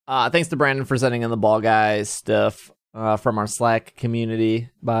 Thanks to Brandon for sending in the ball guy stuff from our Slack community,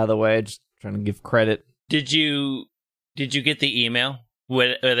 by the way. Just trying to give credit. Did you get the email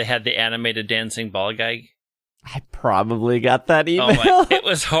where they had the animated dancing ball guy? I probably got that email. Oh my! It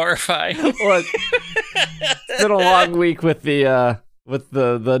was horrifying. Look, it's been a long week with the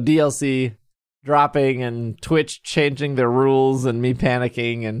DLC dropping and Twitch changing their rules and me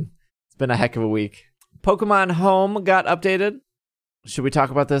panicking, and it's been a heck of a week. Pokemon Home got updated. Should we talk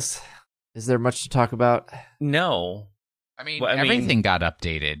about this? Is there much to talk about? No. I mean, Well, everything got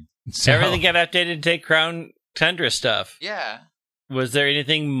updated. So. Everything got updated to take Crown Tundra stuff. Yeah. Was there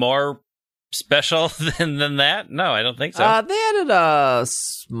anything more special than that? No, I don't think so. They added a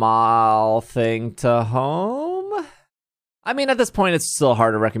small thing to Home. I mean, at this point, it's still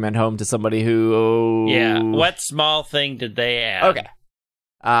hard to recommend Home to somebody who... Yeah. What small thing did they add? Okay.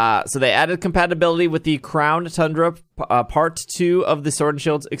 So they added compatibility with the Crown Tundra Part 2 of the Sword and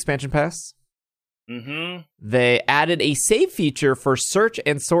Shield expansion pass. Mm-hmm. They added a save feature for search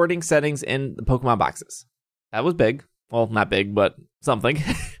and sorting settings in the Pokemon boxes. That was big. Well, not big, but something.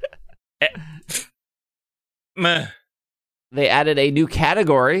 Meh. They added a new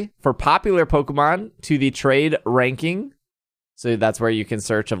category for popular Pokemon to the trade ranking. So that's where you can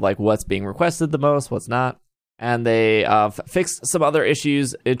search of like what's being requested the most, what's not. And they fixed some other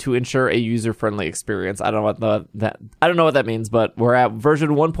issues to ensure a user-friendly experience. I don't know what that means, but we're at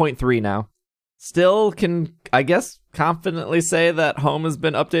version 1.3 now. Still can, I guess, confidently say that Home has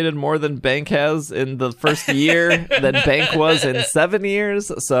been updated more than Bank has in the first year than Bank was in 7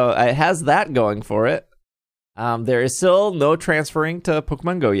 years. So it has that going for it. There is still no transferring to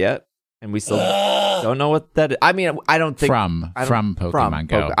Pokemon Go yet, and we still don't know what that is. I mean, I don't think From Pokemon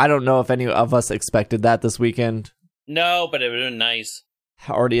Go. I don't know if any of us expected that this weekend. No, but it would have been nice.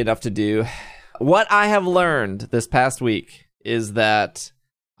 Already enough to do. What I have learned this past week is that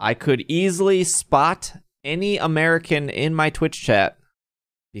I could easily spot any American in my Twitch chat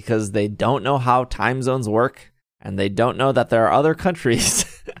because they don't know how time zones work, and they don't know that there are other countries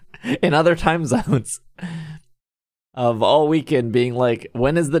in other time zones of all weekend being like,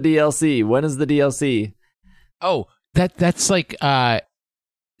 when is the DLC? When is the DLC? Oh, that's like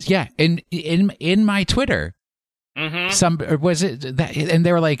yeah, in my Twitter. Mm-hmm. Some or was it that, and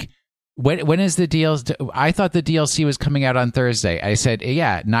they were like, when is the DLC? I thought the DLC was coming out on Thursday. I said,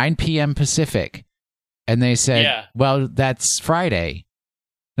 yeah, 9 p.m. Pacific. And they said, Yeah. well, that's Friday.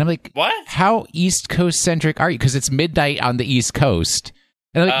 And I'm like, What? how East Coast centric are you? Because it's midnight on the East Coast.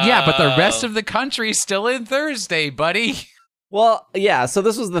 And I'm like, yeah, but the rest of the country's still in Thursday, buddy. Well, yeah, so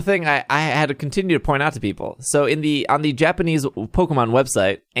this was the thing I had to continue to point out to people. So on the Japanese Pokemon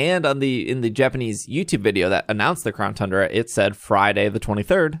website and in the Japanese YouTube video that announced the Crown Tundra, it said Friday the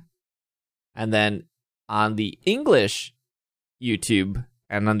 23rd. And then on the English YouTube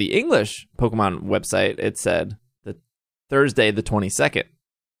and on the English Pokemon website, it said the Thursday the 22nd.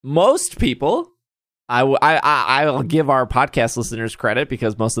 Most people, I'll give our podcast listeners credit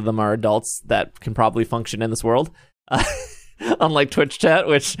because most of them are adults that can probably function in this world. Unlike Twitch chat,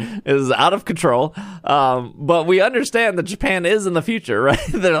 which is out of control. But we understand that Japan is in the future, right?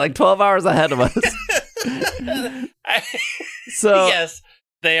 They're like 12 hours ahead of us. So yes,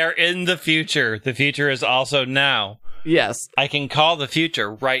 they are in the future. The future is also now. yes. I can call the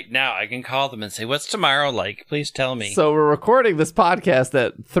future right now. I can call them and say, what's tomorrow like? Please tell me. So we're recording this podcast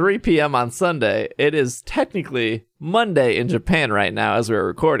at 3 p.m. on Sunday. It is technically Monday in Japan right now as we're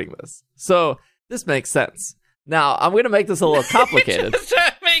recording this. So this makes sense. Now, I'm going to make this a little complicated.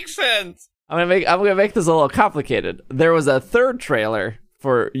 That makes sense. I'm gonna make this a little complicated. There was a third trailer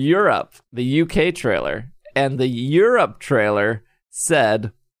for Europe, the UK trailer, and the Europe trailer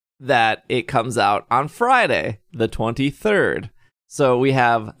said that it comes out on Friday, the 23rd. So we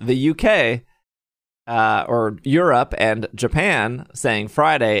have the UK, or Europe and Japan saying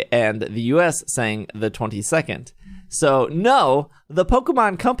Friday, and the US saying the 22nd. So no, the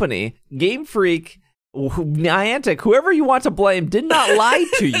Pokemon Company, Game Freak, Niantic, whoever you want to blame, did not lie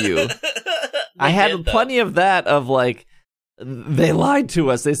to you. I had plenty of that of like, they lied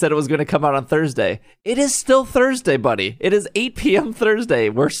to us. They said it was going to come out on Thursday. It is still Thursday, buddy. It is 8 p.m. Thursday.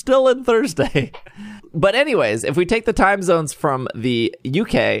 We're still in Thursday. But anyways, if we take the time zones from the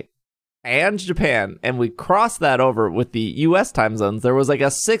UK and Japan and we cross that over with the US time zones, there was like a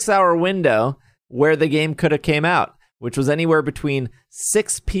 6-hour window where the game could have came out, which was anywhere between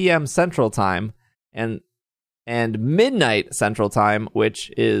 6 p.m. Central Time and midnight Central Time,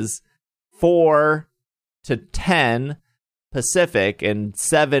 which is 4 to 10 Pacific and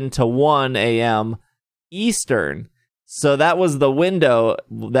 7 to 1 a.m. Eastern. So that was the window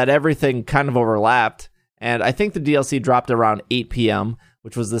that everything kind of overlapped. And I think the DLC dropped around 8 p.m.,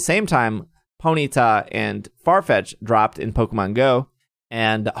 which was the same time Ponyta and Farfetch dropped in Pokemon GO.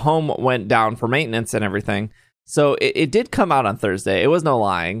 And Home went down for maintenance and everything. So it did come out on Thursday. It was no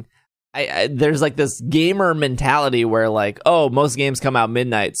lying. There's like this gamer mentality where like, oh, most games come out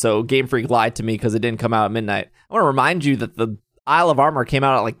midnight, so Game Freak lied to me because it didn't come out at midnight. I want to remind you that the Isle of Armor came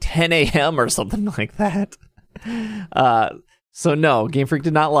out at like 10 a.m. or something like that. So no, Game Freak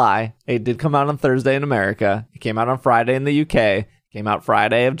did not lie. It did come out on Thursday in America. It came out on Friday in the UK. It came out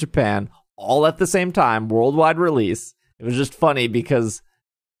Friday of Japan, all at the same time, worldwide release. It was just funny because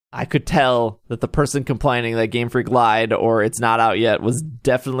I could tell that the person complaining that Game Freak lied or it's not out yet was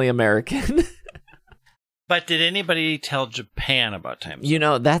definitely American. But did anybody tell Japan about time zone? You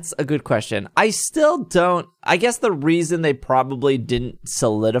know, that's a good question. I still don't. I guess the reason they probably didn't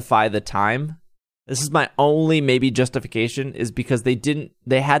solidify the time, this is my only maybe justification, is because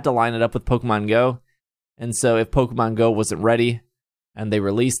they had to line it up with Pokemon GO. And so if Pokemon GO wasn't ready and they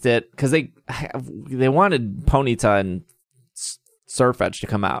released it, because they wanted Ponyta and Surfetch to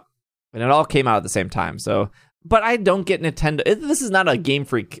come out, and it all came out at the same time. So, but I don't get Nintendo. This is not a Game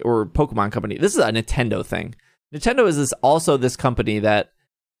Freak or Pokemon company. This is a Nintendo thing. Nintendo is also this company that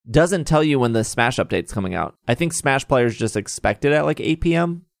doesn't tell you when the Smash update's coming out. I think Smash players just expect it at like 8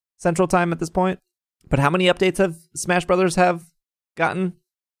 p.m. Central Time at this point. But how many updates have Smash Brothers have gotten?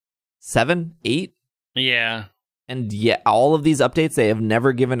 7, 8? Yeah. And yet all of these updates, they have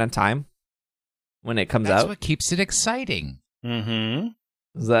never given a time when it comes out. That's what keeps it exciting. Mm-hmm.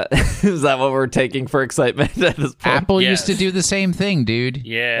 Is that what we're taking for excitement at this point? Apple Yes. used to do the same thing, dude.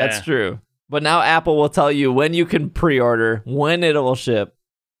 Yeah. That's true. But now Apple will tell you when you can pre-order, when it will ship.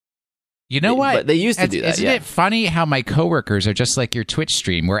 You know what? But they used to do that, Isn't yeah. it funny how my coworkers are just like your Twitch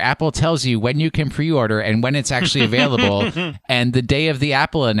stream, where Apple tells you when you can pre-order and when it's actually available, and the day of the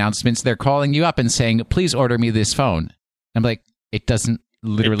Apple announcements, they're calling you up and saying, please order me this phone. I'm like, it doesn't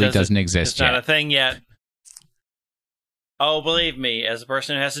exist It's yet. not a thing yet. Oh, believe me, as a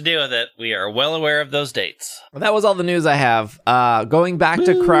person who has to deal with it, we are well aware of those dates. Well, that was all the news I have. Going back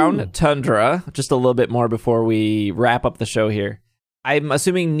to Crown Tundra, just a little bit more before we wrap up the show here. I'm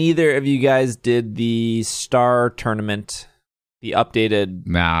assuming neither of you guys did the Star Tournament, the updated...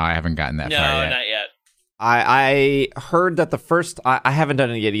 No, I haven't gotten that No, far yet. not yet. I heard that the first... I haven't done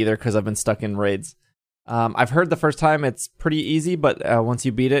it yet either because I've been stuck in raids. I've heard the first time it's pretty easy, but once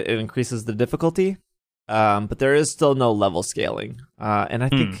you beat it, it increases the difficulty. But there is still no level scaling. And I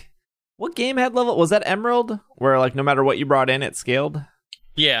think... What game had level? Was that Emerald? Where like no matter what you brought in, it scaled?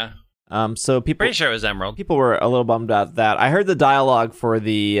 Yeah. So people... Pretty sure it was Emerald. People were a little bummed out that. I heard the dialogue for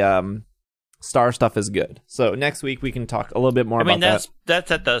the Star stuff is good. So next week we can talk a little bit more about that.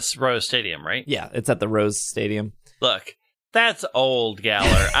 That's at the Rose Stadium, right? Yeah, it's at the Rose Stadium. Look, that's old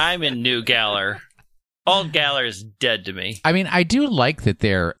Galar. I'm in new Galar. Old Galar is dead to me. I mean, I do like that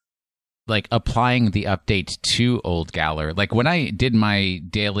they're like applying the update to Old Galar. Like when I did my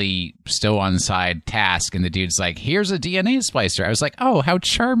daily stow on side task and the dude's like, here's a DNA splicer. I was like, oh, how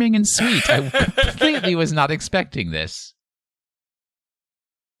charming and sweet. I completely was not expecting this.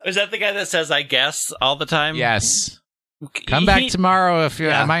 Is that the guy that says, I guess, all the time? Yes. Come back tomorrow if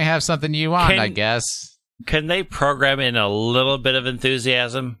I might have something you want, I guess. Can they program in a little bit of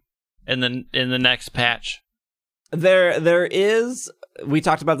enthusiasm in the next patch? There is... We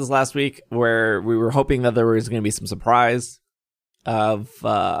talked about this last week where we were hoping that there was going to be some surprise of,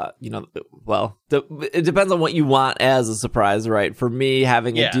 it depends on what you want as a surprise, right? For me,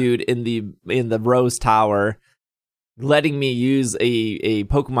 having a dude in the Rose Tower letting me use a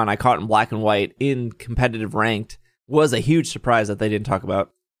Pokemon I caught in Black and White in competitive ranked was a huge surprise that they didn't talk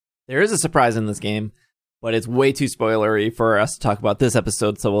about. There is a surprise in this game, but it's way too spoilery for us to talk about this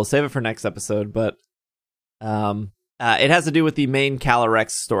episode, so we'll save it for next episode. But it has to do with the main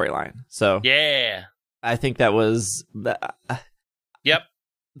Calyrex storyline. So Yeah. I think that was... Yep.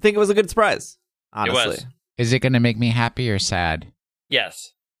 I think it was a good surprise, honestly. It was. Is it going to make me happy or sad?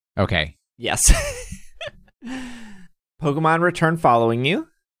 Yes. Okay. Yes. Pokemon return following you.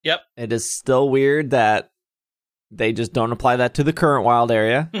 Yep. It is still weird that they just don't apply that to the current wild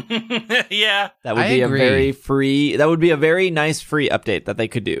area. Yeah. That would I be agree. a very free... That would be a very nice free update that they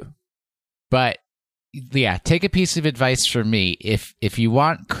could do. But yeah, take a piece of advice from me. If you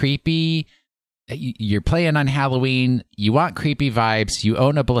want creepy, you're playing on Halloween, you want creepy vibes, you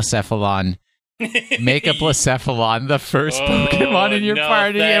own a Blacephalon, make a Blacephalon the first Pokemon in your no,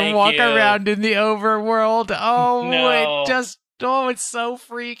 party and thank walk you. around in the overworld. Oh, No. it's so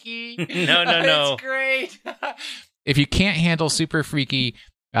freaky. No. It's great. If you can't handle super freaky,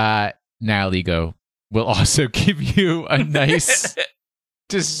 Nihilego will also give you a nice,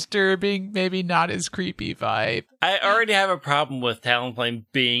 disturbing, maybe not as creepy vibe. I already have a problem with Talonflame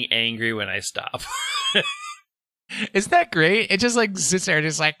being angry when I stop. Isn't that great? It just like sits there,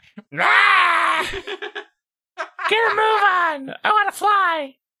 just like, "Rah!" Get a move on! I want to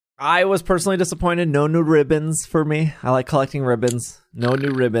fly! I was personally disappointed. No new ribbons for me. I like collecting ribbons. No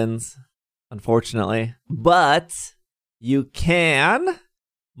new ribbons, unfortunately. But you can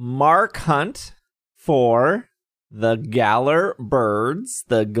mark hunt for the Galar birds,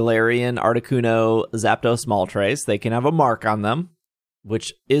 the Galarian, Articuno, Zapdos, Moltres. They can have a mark on them,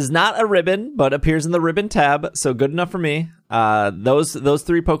 which is not a ribbon, but appears in the ribbon tab. So good enough for me. Those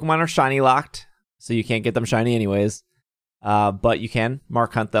three Pokemon are shiny locked, so you can't get them shiny anyways. But you can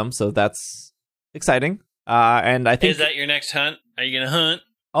mark hunt them, so that's exciting. And I think Is that your next hunt? Are you going to hunt?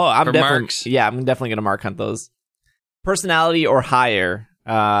 I'm for definitely marks? Yeah, I'm definitely gonna mark hunt those. Personality or higher.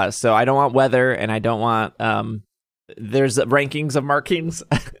 So I don't want weather, and I don't want there's rankings of markings.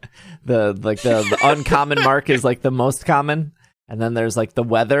 the uncommon mark is like the most common, and then there's like the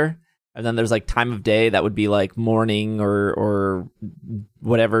weather, and then there's like time of day that would be like morning or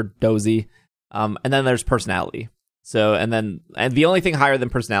whatever, dozy. And then there's personality. So and the only thing higher than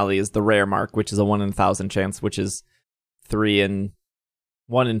personality is the rare mark, which is a 1 in 1,000 chance, which is 1 in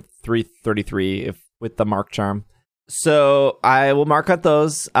 333 if with the mark charm. So I will mark out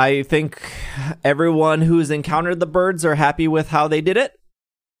those. I think everyone who's encountered the birds are happy with how they did it.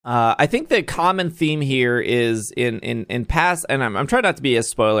 I think the common theme here is in past, and I'm trying not to be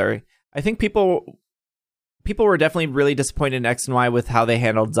as spoilery. I think people were definitely really disappointed in X and Y with how they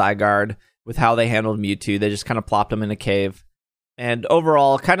handled Zygarde, with how they handled Mewtwo. They just kind of plopped them in a cave. And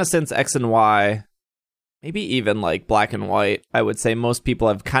overall, kind of since X and Y, maybe even like Black and White, I would say most people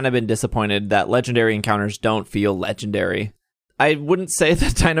have kind of been disappointed that legendary encounters don't feel legendary. I wouldn't say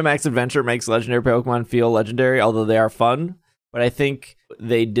that Dynamax Adventure makes legendary Pokemon feel legendary, although they are fun. But I think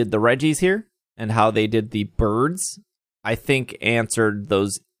they did the Reggies here and how they did the birds, I think answered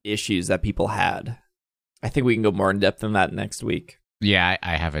those issues that people had. I think we can go more in depth in that next week. Yeah,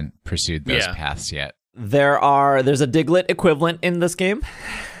 I haven't pursued those paths yet. There's a Diglett equivalent in this game.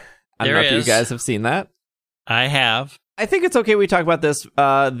 I don't know if you guys have seen that. I have. I think it's okay we talk about this.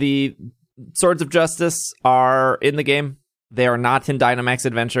 The Swords of Justice are in the game. They are not in Dynamax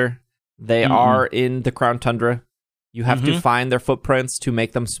Adventure. They are in the Crown Tundra. You have to find their footprints to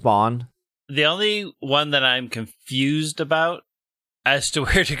make them spawn. The only one that I'm confused about as to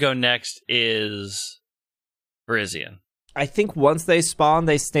where to go next is Virizion. I think once they spawn,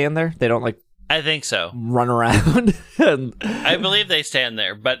 they stand there. They don't, like, I think so. run around. I believe they stand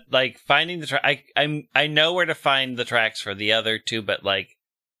there, but like finding the I know where to find the tracks for the other two, but like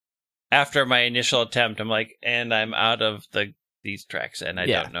after my initial attempt, I'm like, and I'm out of these tracks, and I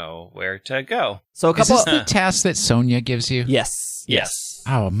don't know where to go. So a Is couple. this the task that Sonia gives you? Yes.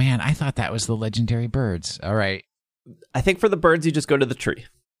 Oh man, I thought that was the legendary birds. All right. I think for the birds, you just go to the tree.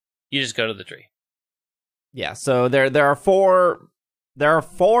 You just go to the tree. Yeah. So there are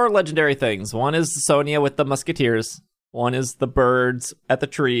four legendary things. One is Sonia with the Musketeers. One is the birds at the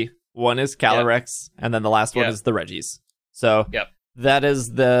tree. One is Calyrex, and then the last one is the Reggies. So that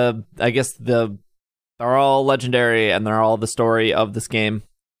is they're all legendary, and they're all the story of this game.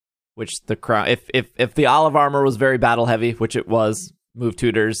 Which the crown, if the olive armor was very battle heavy, which it was, move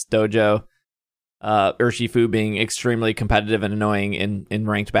tutors, dojo, Urshifu being extremely competitive and annoying in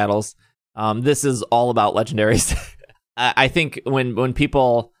ranked battles. This is all about legendaries. I think when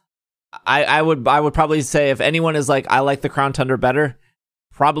people, I would probably say if anyone is like, I like the Crown Tundra better,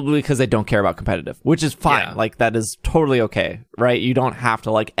 probably because they don't care about competitive, which is fine. Yeah. Like, that is totally okay, right? You don't have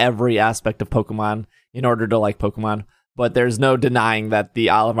to like every aspect of Pokemon in order to like Pokemon, but there's no denying that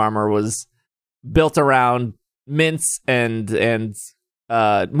the Isle of Armor was built around mints and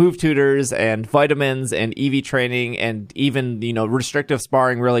move tutors and vitamins and EV training, and even, you know, restrictive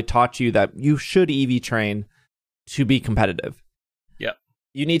sparring really taught you that you should EV train to be competitive. Yep.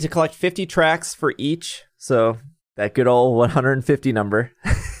 You need to collect 50 tracks for each, so that good old 150 number.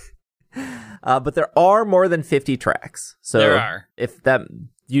 But there are more than 50 tracks. So There are. If that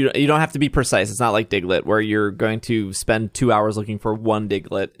you don't have to be precise. It's not like Diglett where you're going to spend 2 hours looking for one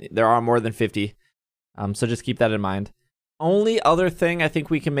Diglett. There are more than 50. So just keep that in mind. Only other thing I think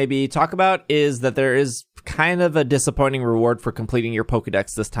we can maybe talk about is that there is kind of a disappointing reward for completing your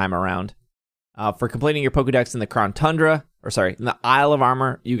Pokedex this time around. For completing your Pokedex in the Crown Tundra, in the Isle of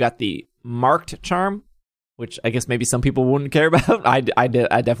Armor, you got the Marked Charm, which I guess maybe some people wouldn't care about. I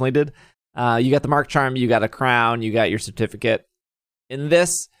definitely did. You got the Marked Charm, you got a crown, you got your certificate. In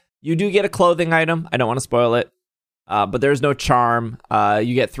this, you do get a clothing item. I don't want to spoil it. But there's no charm.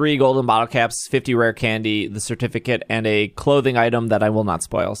 You get 3 golden bottle caps, 50 rare candy, the certificate, and a clothing item that I will not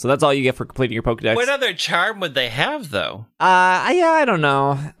spoil. So that's all you get for completing your Pokedex. What other charm would they have, though? I don't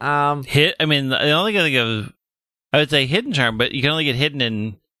know. I mean, the only thing of, I would say hidden charm, but you can only get hidden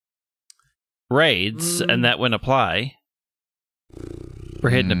in raids, and that wouldn't apply for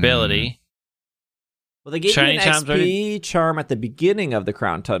hidden ability. Well, they gave Shiny you an charms XP charm at the beginning of the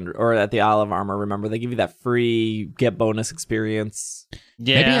Crown Tundra, or at the Isle of Armor, remember? They give you that free get bonus experience.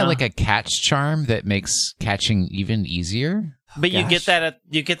 Yeah, Maybe like a catch charm that makes catching even easier. but you get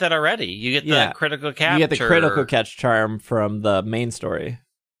that already. You get the critical capture. You get the critical catch charm from the main story.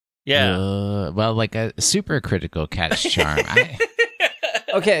 Yeah. Well, like a super critical catch charm.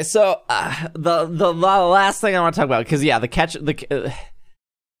 Okay, so the last thing I want to talk about, because the catch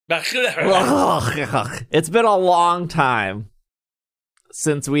it's been a long time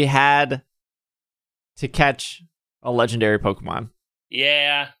since we had to catch a legendary Pokemon.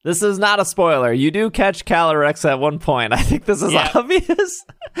 Yeah. This is not a spoiler. You do catch Calyrex at one point. I think this is obvious.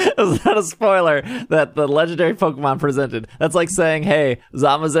 It's not a spoiler that the legendary Pokemon presented. That's like saying, hey,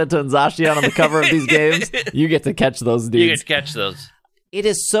 Zamazenta and Zacian on the cover of these games, you get to catch those dudes. You get to catch those. It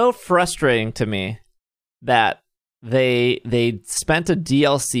is so frustrating to me that they spent a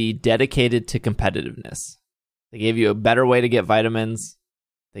DLC dedicated to competitiveness. They gave you a better way to get vitamins.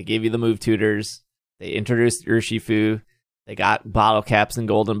 They gave you the move tutors. They introduced Urshifu. They got bottle caps and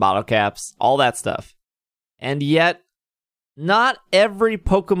golden bottle caps, all that stuff. And yet, not every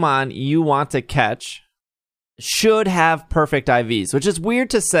Pokemon you want to catch should have perfect IVs, which is weird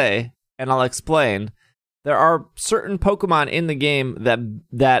to say, and I'll explain. There are certain Pokemon in the game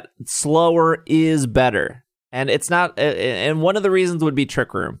that slower is better. And it's not, and one of the reasons would be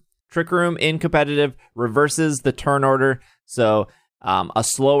Trick Room. Trick Room in competitive reverses the turn order. So a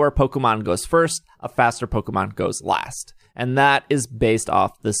slower Pokemon goes first, a faster Pokemon goes last. And that is based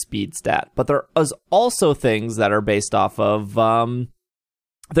off the speed stat. But there is also things that are based off of,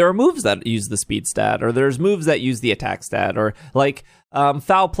 there are moves that use the speed stat, or there's moves that use the attack stat, or like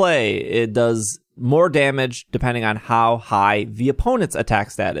Foul Play, it does more damage depending on how high the opponent's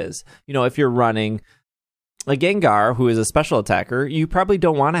attack stat is. You know, if you're running a Gengar, who is a special attacker, you probably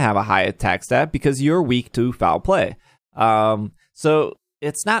don't want to have a high attack stat because you're weak to Foul Play. So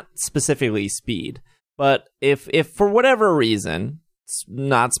it's not specifically speed. But if for whatever reason,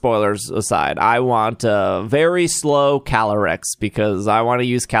 not spoilers aside, I want a very slow Calyrex because I want to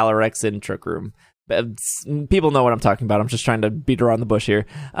use Calyrex in Trick Room. People know what I'm talking about. I'm just trying to beat around the bush here.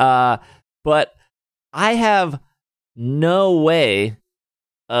 But I have no way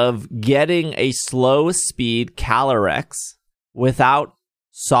of getting a slow speed Calyrex without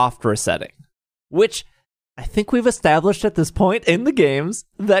soft resetting, which I think we've established at this point in the games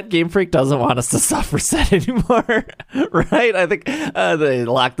that Game Freak doesn't want us to soft reset anymore, right? I think they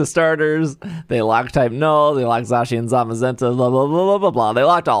locked the starters, they locked Type Null, they locked Zacian and Zamazenta, blah, blah, blah, blah, blah, blah. They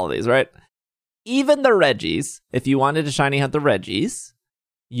locked all of these, right? Even the Regis, if you wanted to shiny hunt the Regis,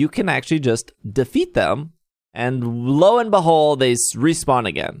 you can actually just defeat them, and lo and behold, they respawn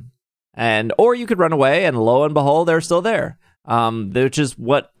again. Or you could run away, and lo and behold, they're still there. Which is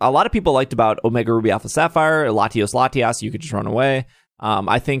what a lot of people liked about Omega Ruby Alpha Sapphire, Latios, you could just run away.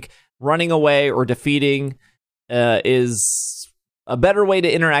 I think running away or defeating is a better way to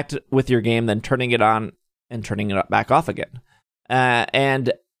interact with your game than turning it on and turning it back off again.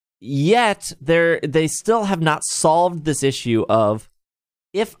 And yet, they still have not solved this issue of,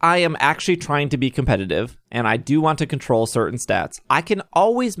 if I am actually trying to be competitive and I do want to control certain stats, I can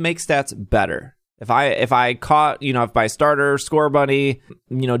always make stats better. If I caught, if my starter Score Bunny,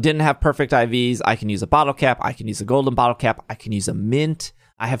 didn't have perfect IVs, I can use a bottle cap, I can use a golden bottle cap, I can use a mint.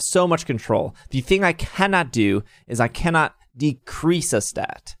 I have so much control. The thing I cannot do is I cannot decrease a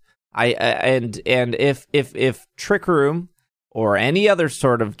stat. And if Trick Room or any other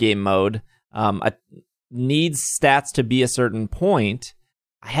sort of game mode needs stats to be a certain point,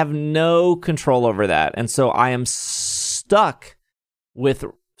 I have no control over that. And so I am stuck with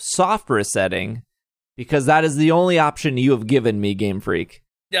soft resetting because that is the only option you have given me, Game Freak.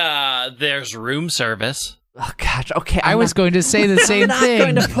 There's room service. Oh, gosh. Okay. I was going to say the same thing.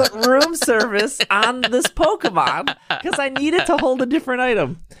 I'm not going to put room service on this Pokemon because I need it to hold a different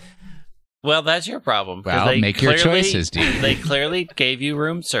item. Well, that's your problem. Well, make your choices, dude. They clearly gave you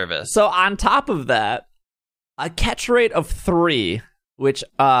room service. So on top of that, a catch rate of 3, which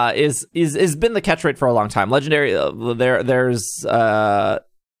is been the catch rate for a long time. Legendary, there's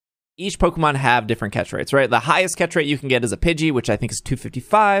each Pokemon have different catch rates, right? The highest catch rate you can get is a Pidgey, which I think is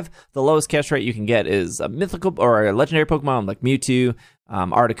 255. The lowest catch rate you can get is a mythical or a legendary Pokemon like Mewtwo,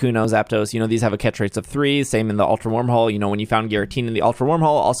 Articuno, Zapdos. These have a catch rates of 3. Same in the Ultra Wormhole. When you found Giratina in the Ultra Wormhole,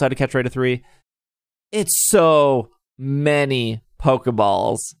 also had a catch rate of 3. It's so many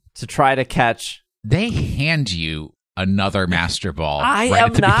Pokeballs to try to catch. They hand you another Master Ball. I right am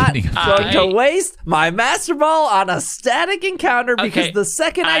at the not beginning of going to waste my Master Ball on a static encounter because the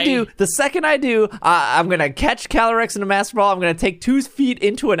second I do, I'm going to catch Calyrex in a Master Ball. I'm going to take 2 feet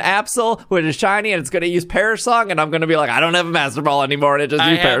into an Absol with a shiny, and it's going to use Parasong, and I'm going to be like, I don't have a Master Ball anymore, and it just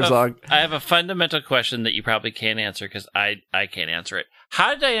used Parasong. I have a fundamental question that you probably can't answer because I can't answer it.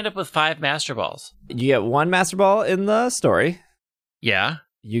 How did I end up with 5 Master Balls? You get 1 Master Ball in the story. Yeah.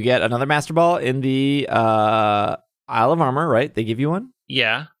 You get another Master Ball in the Isle of Armor, right? They give you one?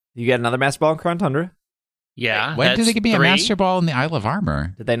 Yeah. You get another Master Ball in Crown Tundra? Yeah. When did they give me 3? a Master Ball in the Isle of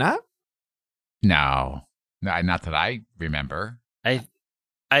Armor? Did they not? No, not that I remember. I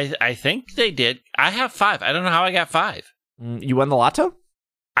think they did. I have 5. I don't know how I got 5. You won the Lotto?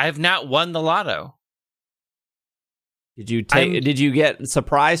 I have not won the Lotto. Did you get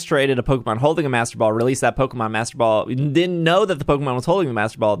surprise traded a Pokemon holding a Master Ball, release that Pokemon Master Ball, didn't know that the Pokemon was holding the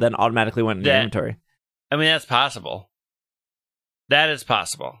Master Ball, then automatically went into your inventory? I mean, that's possible. That is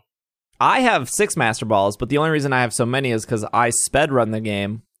possible. I have 6 Master Balls, but the only reason I have so many is because I sped run the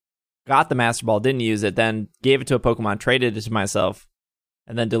game, got the Master Ball, didn't use it, then gave it to a Pokemon, traded it to myself,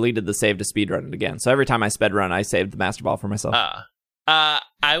 and then deleted the save to speed run it again. So every time I sped run, I saved the Master Ball for myself.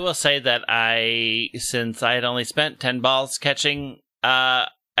 I will say that since I had only spent 10 balls catching, I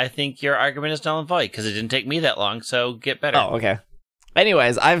think your argument is null and void because it didn't take me that long. So get better. Oh, okay.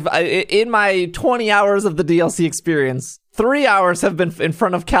 Anyways, in my 20 hours of the DLC experience, 3 hours have been in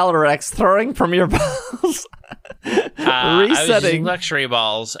front of Calyrex throwing Premier Balls, resetting. I was using luxury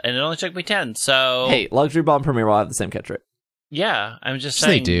balls, and it only took me 10. So hey, luxury ball and Premier Ball have the same catch rate. Yeah, I'm just Yes,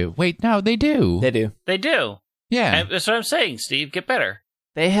 saying they do. Wait, no, they do. They do. They do. Yeah. And that's what I'm saying, Steve. Get better.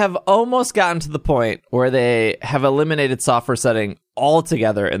 They have almost gotten to the point where they have eliminated software setting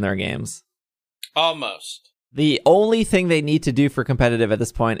altogether in their games. Almost. The only thing they need to do for competitive at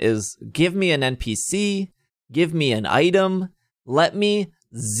this point is give me an NPC, give me an item, let me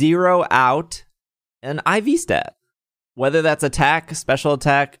zero out an IV stat. Whether that's attack, special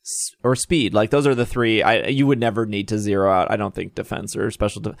attack, or speed. Like, those are the 3. You would never need to zero out, I don't think, defense or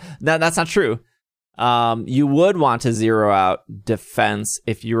special defense. No, that's not true. You would want to zero out defense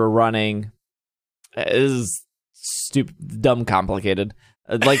if you were running. It is stupid, dumb, complicated.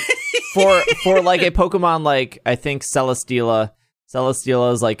 Like for like a Pokemon like I think Celesteela.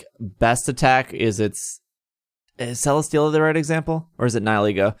 Celesteela's like best attack is Celesteela the right example, or is it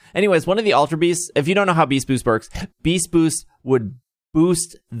Nihilego? Anyways, one of the Ultra Beasts. If you don't know how Beast Boost works, Beast Boost would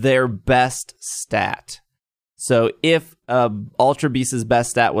boost their best stat. So if Ultra Beast's best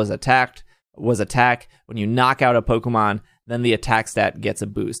stat was attack, when you knock out a Pokemon, then the attack stat gets a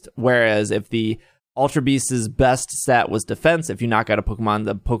boost. Whereas if the Ultra Beast's best stat was defense, if you knock out a Pokemon,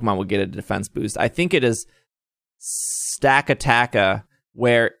 the Pokemon would get a defense boost. I think it is Stack Attacka,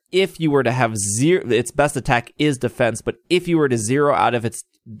 where if you were to have zero, its best attack is defense, but if you were to zero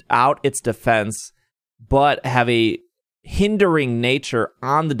out its defense, but have a hindering nature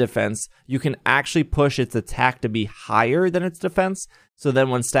on the defense, you can actually push its attack to be higher than its defense. So then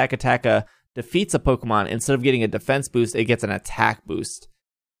when Stack Attacka defeats a Pokemon, instead of getting a defense boost, it gets an attack boost.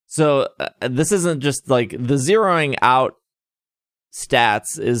 So this isn't just like the zeroing out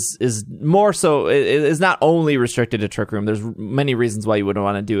stats is more so, it is not only restricted to Trick Room. There's many reasons why you wouldn't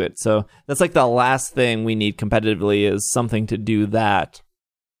want to do it. So that's like the last thing we need competitively is something to do that.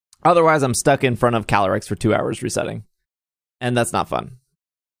 Otherwise, I'm stuck in front of Calyrex for 2 hours resetting. And that's not fun.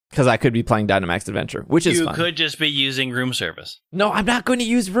 because I could be playing Dynamax Adventure, which is You fun. could just be using room service. No, I'm not going to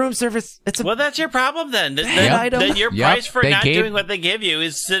use room service. It's a Well, that's your problem then. bad item. Then your Yep, price for they not gave- doing what they give you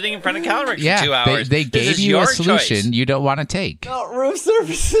is sitting in front of Calrix for 2 Yeah, hours. they This gave is you a your solution choice. you don't want to take. No, room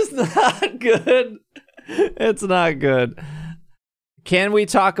service is not good. It's not good. Can we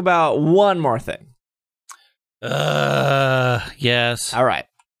talk about one more thing? Yes. All right.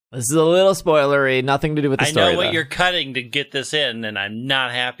 This is a little spoilery, nothing to do with the I story. know what though. you're cutting to get this in, and I'm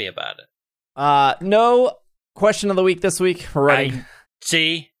not happy about it. No question of the week this week. We're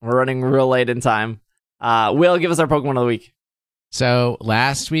running real late in time. Will, give us our Pokemon of the week. So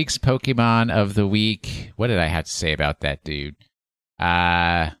last week's Pokemon of the week, what did I have to say about that dude?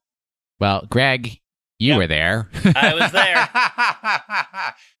 Well, Greg, you Yep. were there. I was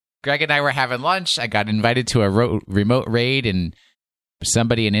there. Greg and I were having lunch. I got invited to a remote raid and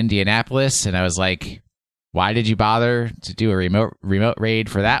somebody in Indianapolis, and I was like, why did you bother to do a remote raid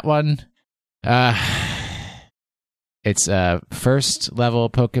for that one? It's a first level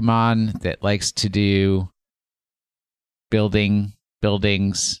Pokemon that likes to do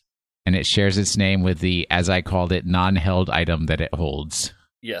buildings, and it shares its name with the, as I called it, non-held item that it holds.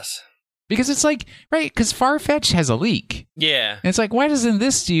 Yes. Because it's like, right, because Farfetch has a leak. Yeah. And it's like, why doesn't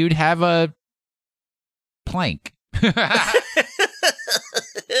this dude have a plank?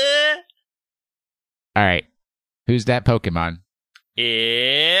 All right. Who's that Pokemon?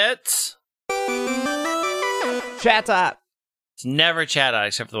 It's Chatot. It's never Chatot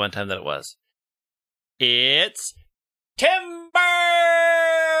except for the one time that it was. It's Timber.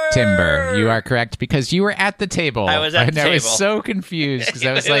 Timber. You are correct because you were at the table. I was at the and I was table. so confused because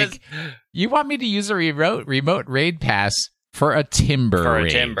I was It like, you want me to use a remote raid pass for a Timber for a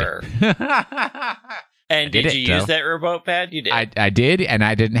raid? Timber. And did did it, you though. use that remote pad? You did. I did, and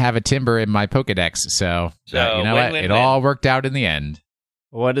I didn't have a Timber in my Pokedex, so So, you know win, what? win, It win. all worked out in the end.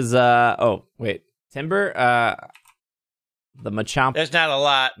 What is oh wait. Timber? The Machamp There's not a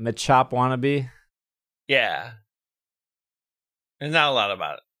lot. wannabe. Yeah. There's not a lot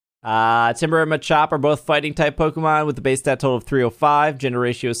about it. Timber and Machop are both fighting type Pokemon with a base stat total of 305. Gender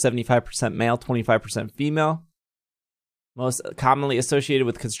ratio is 75% male, 25% female. Most commonly associated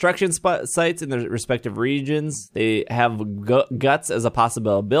with construction sites in their respective regions. They have Guts as a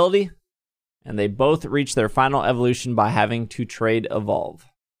possible ability, and they both reach their final evolution by having to trade evolve.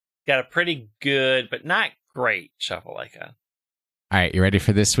 Got a pretty good, but not great shuffle icon. All right, you ready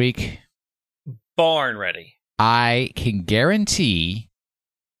for this week? Born ready. I can guarantee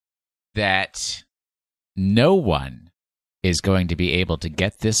that no one is going to be able to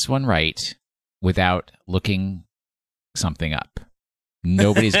get this one right without looking something up.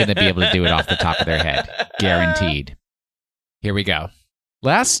 Nobody's going to be able to do it off the top of their head. Guaranteed. Here we go.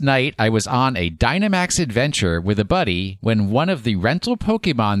 Last night, I was on a Dynamax Adventure with a buddy when one of the rental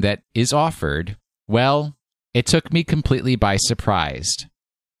Pokemon that is offered, well, it took me completely by surprise.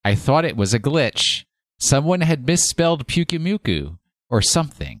 I thought it was a glitch. Someone had misspelled Pyukumuku or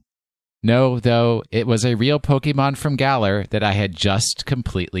something. No, though, it was a real Pokemon from Galar that I had just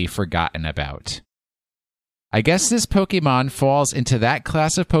completely forgotten about. I guess this Pokemon falls into that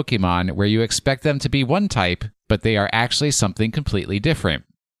class of Pokemon where you expect them to be one type, but they are actually something completely different.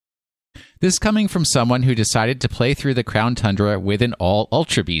 This coming from someone who decided to play through the Crown Tundra with an all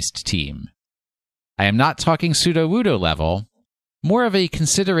Ultra Beast team. I am not talking Sudowoodo level, more of a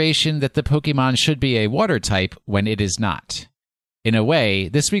consideration that the Pokemon should be a water type when it is not. In a way,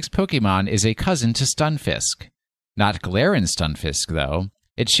 this week's Pokemon is a cousin to Stunfisk. Not Galarian Stunfisk, though.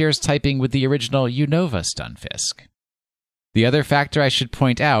 It shares typing with the original Unova Stunfisk. The other factor I should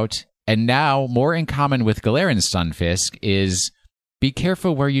point out, and now more in common with Galarian Stunfisk, is be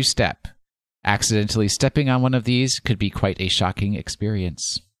careful where you step. Accidentally stepping on one of these could be quite a shocking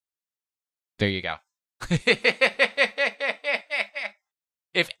experience. There you go.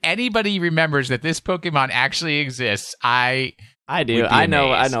 If anybody remembers that this Pokemon actually exists, I do. would be I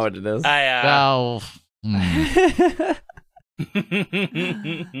know amazed. what it is. Well,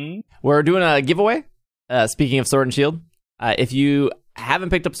 We're doing a giveaway. Speaking of Sword and Shield, if you haven't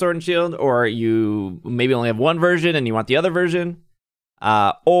picked up Sword and Shield, or you maybe only have one version and you want the other version,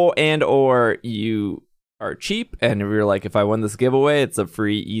 or you are cheap and you're like, if I win this giveaway, it's a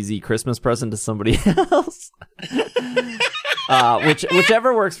free, easy Christmas present to somebody else.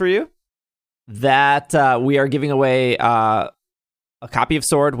 Whichever works for you. That we are giving away a copy of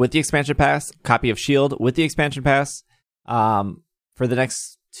Sword with the expansion pass, a copy of Shield with the expansion pass, for the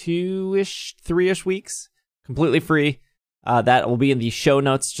next 3-ish weeks, completely free. That will be in the show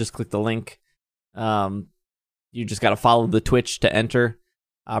notes. Just click the link. You just got to follow the Twitch to enter.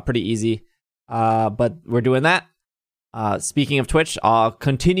 Pretty easy. But we're doing that. Speaking of Twitch, I'll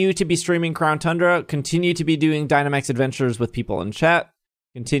continue to be streaming Crown Tundra, continue to be doing Dynamax Adventures with people in chat,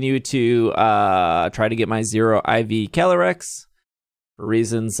 continue to try to get my 0 IV Calyrex for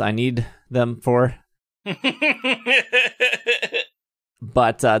reasons I need them for.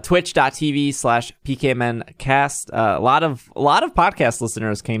 But twitch.tv/PKMNcast. A lot of podcast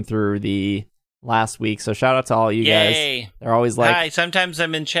listeners came through the last week, so shout out to all you Yay. guys. They're always like, hi, sometimes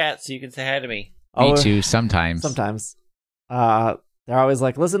I'm in chat, so you can say hi to me. Me too, sometimes. Sometimes. They're always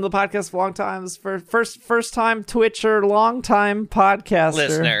like, listen to the podcast for long times. For first time Twitcher, long time podcaster.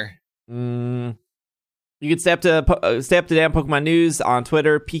 Listener. You can stay up to date on Pokemon news on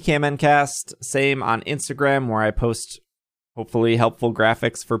Twitter, PKMNcast. Same on Instagram, where I post hopefully helpful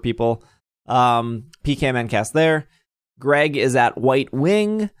graphics for people. PKMNcast there. Greg is at White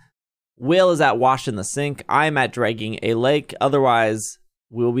Wing. Will is at Wash in the Sink. I'm at Dragging a Lake. Otherwise,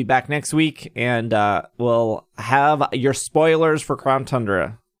 we'll be back next week, and we'll have your spoilers for Crown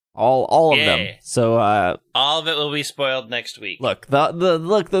Tundra. All of them. So all of it will be spoiled next week. Look,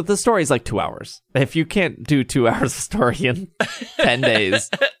 the story's like 2 hours. If you can't do 2 hours of story in 10 days.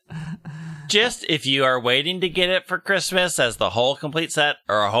 Just if you are waiting to get it for Christmas as the whole complete set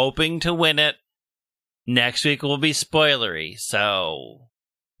or hoping to win it, next week will be spoilery. So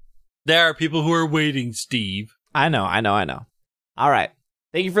there are people who are waiting, Steve. I know. All right.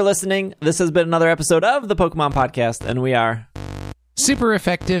 Thank you for listening. This has been another episode of the Pokemon Podcast, and we are super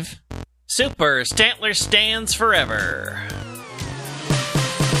effective. Super Stantler stands forever.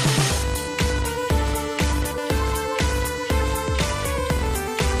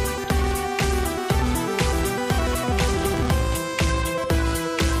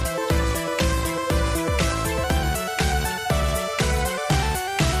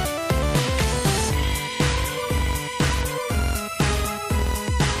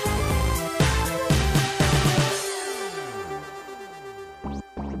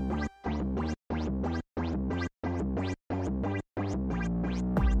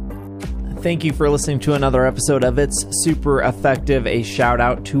 Thank you for listening to another episode of It's Super Effective. A shout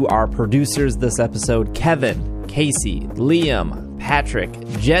out to our producers this episode, Kevin, Casey, Liam, Patrick,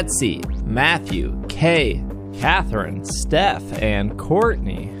 Jetsy, Matthew, Kay, Catherine, Steph, and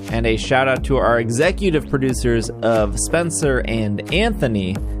Courtney. And a shout out to our executive producers of Spencer and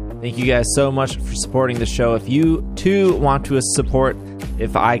Anthony. Thank you guys so much for supporting the show. If you too want to support,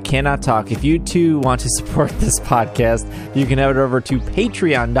 if I cannot talk, if you too want to support this podcast, you can head over to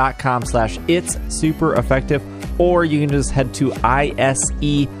patreon.com/it's super effective, or you can just head to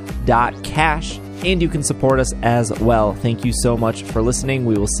ise.cash and you can support us as well. Thank you so much for listening.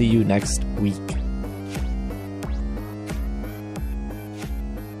 We will see you next week.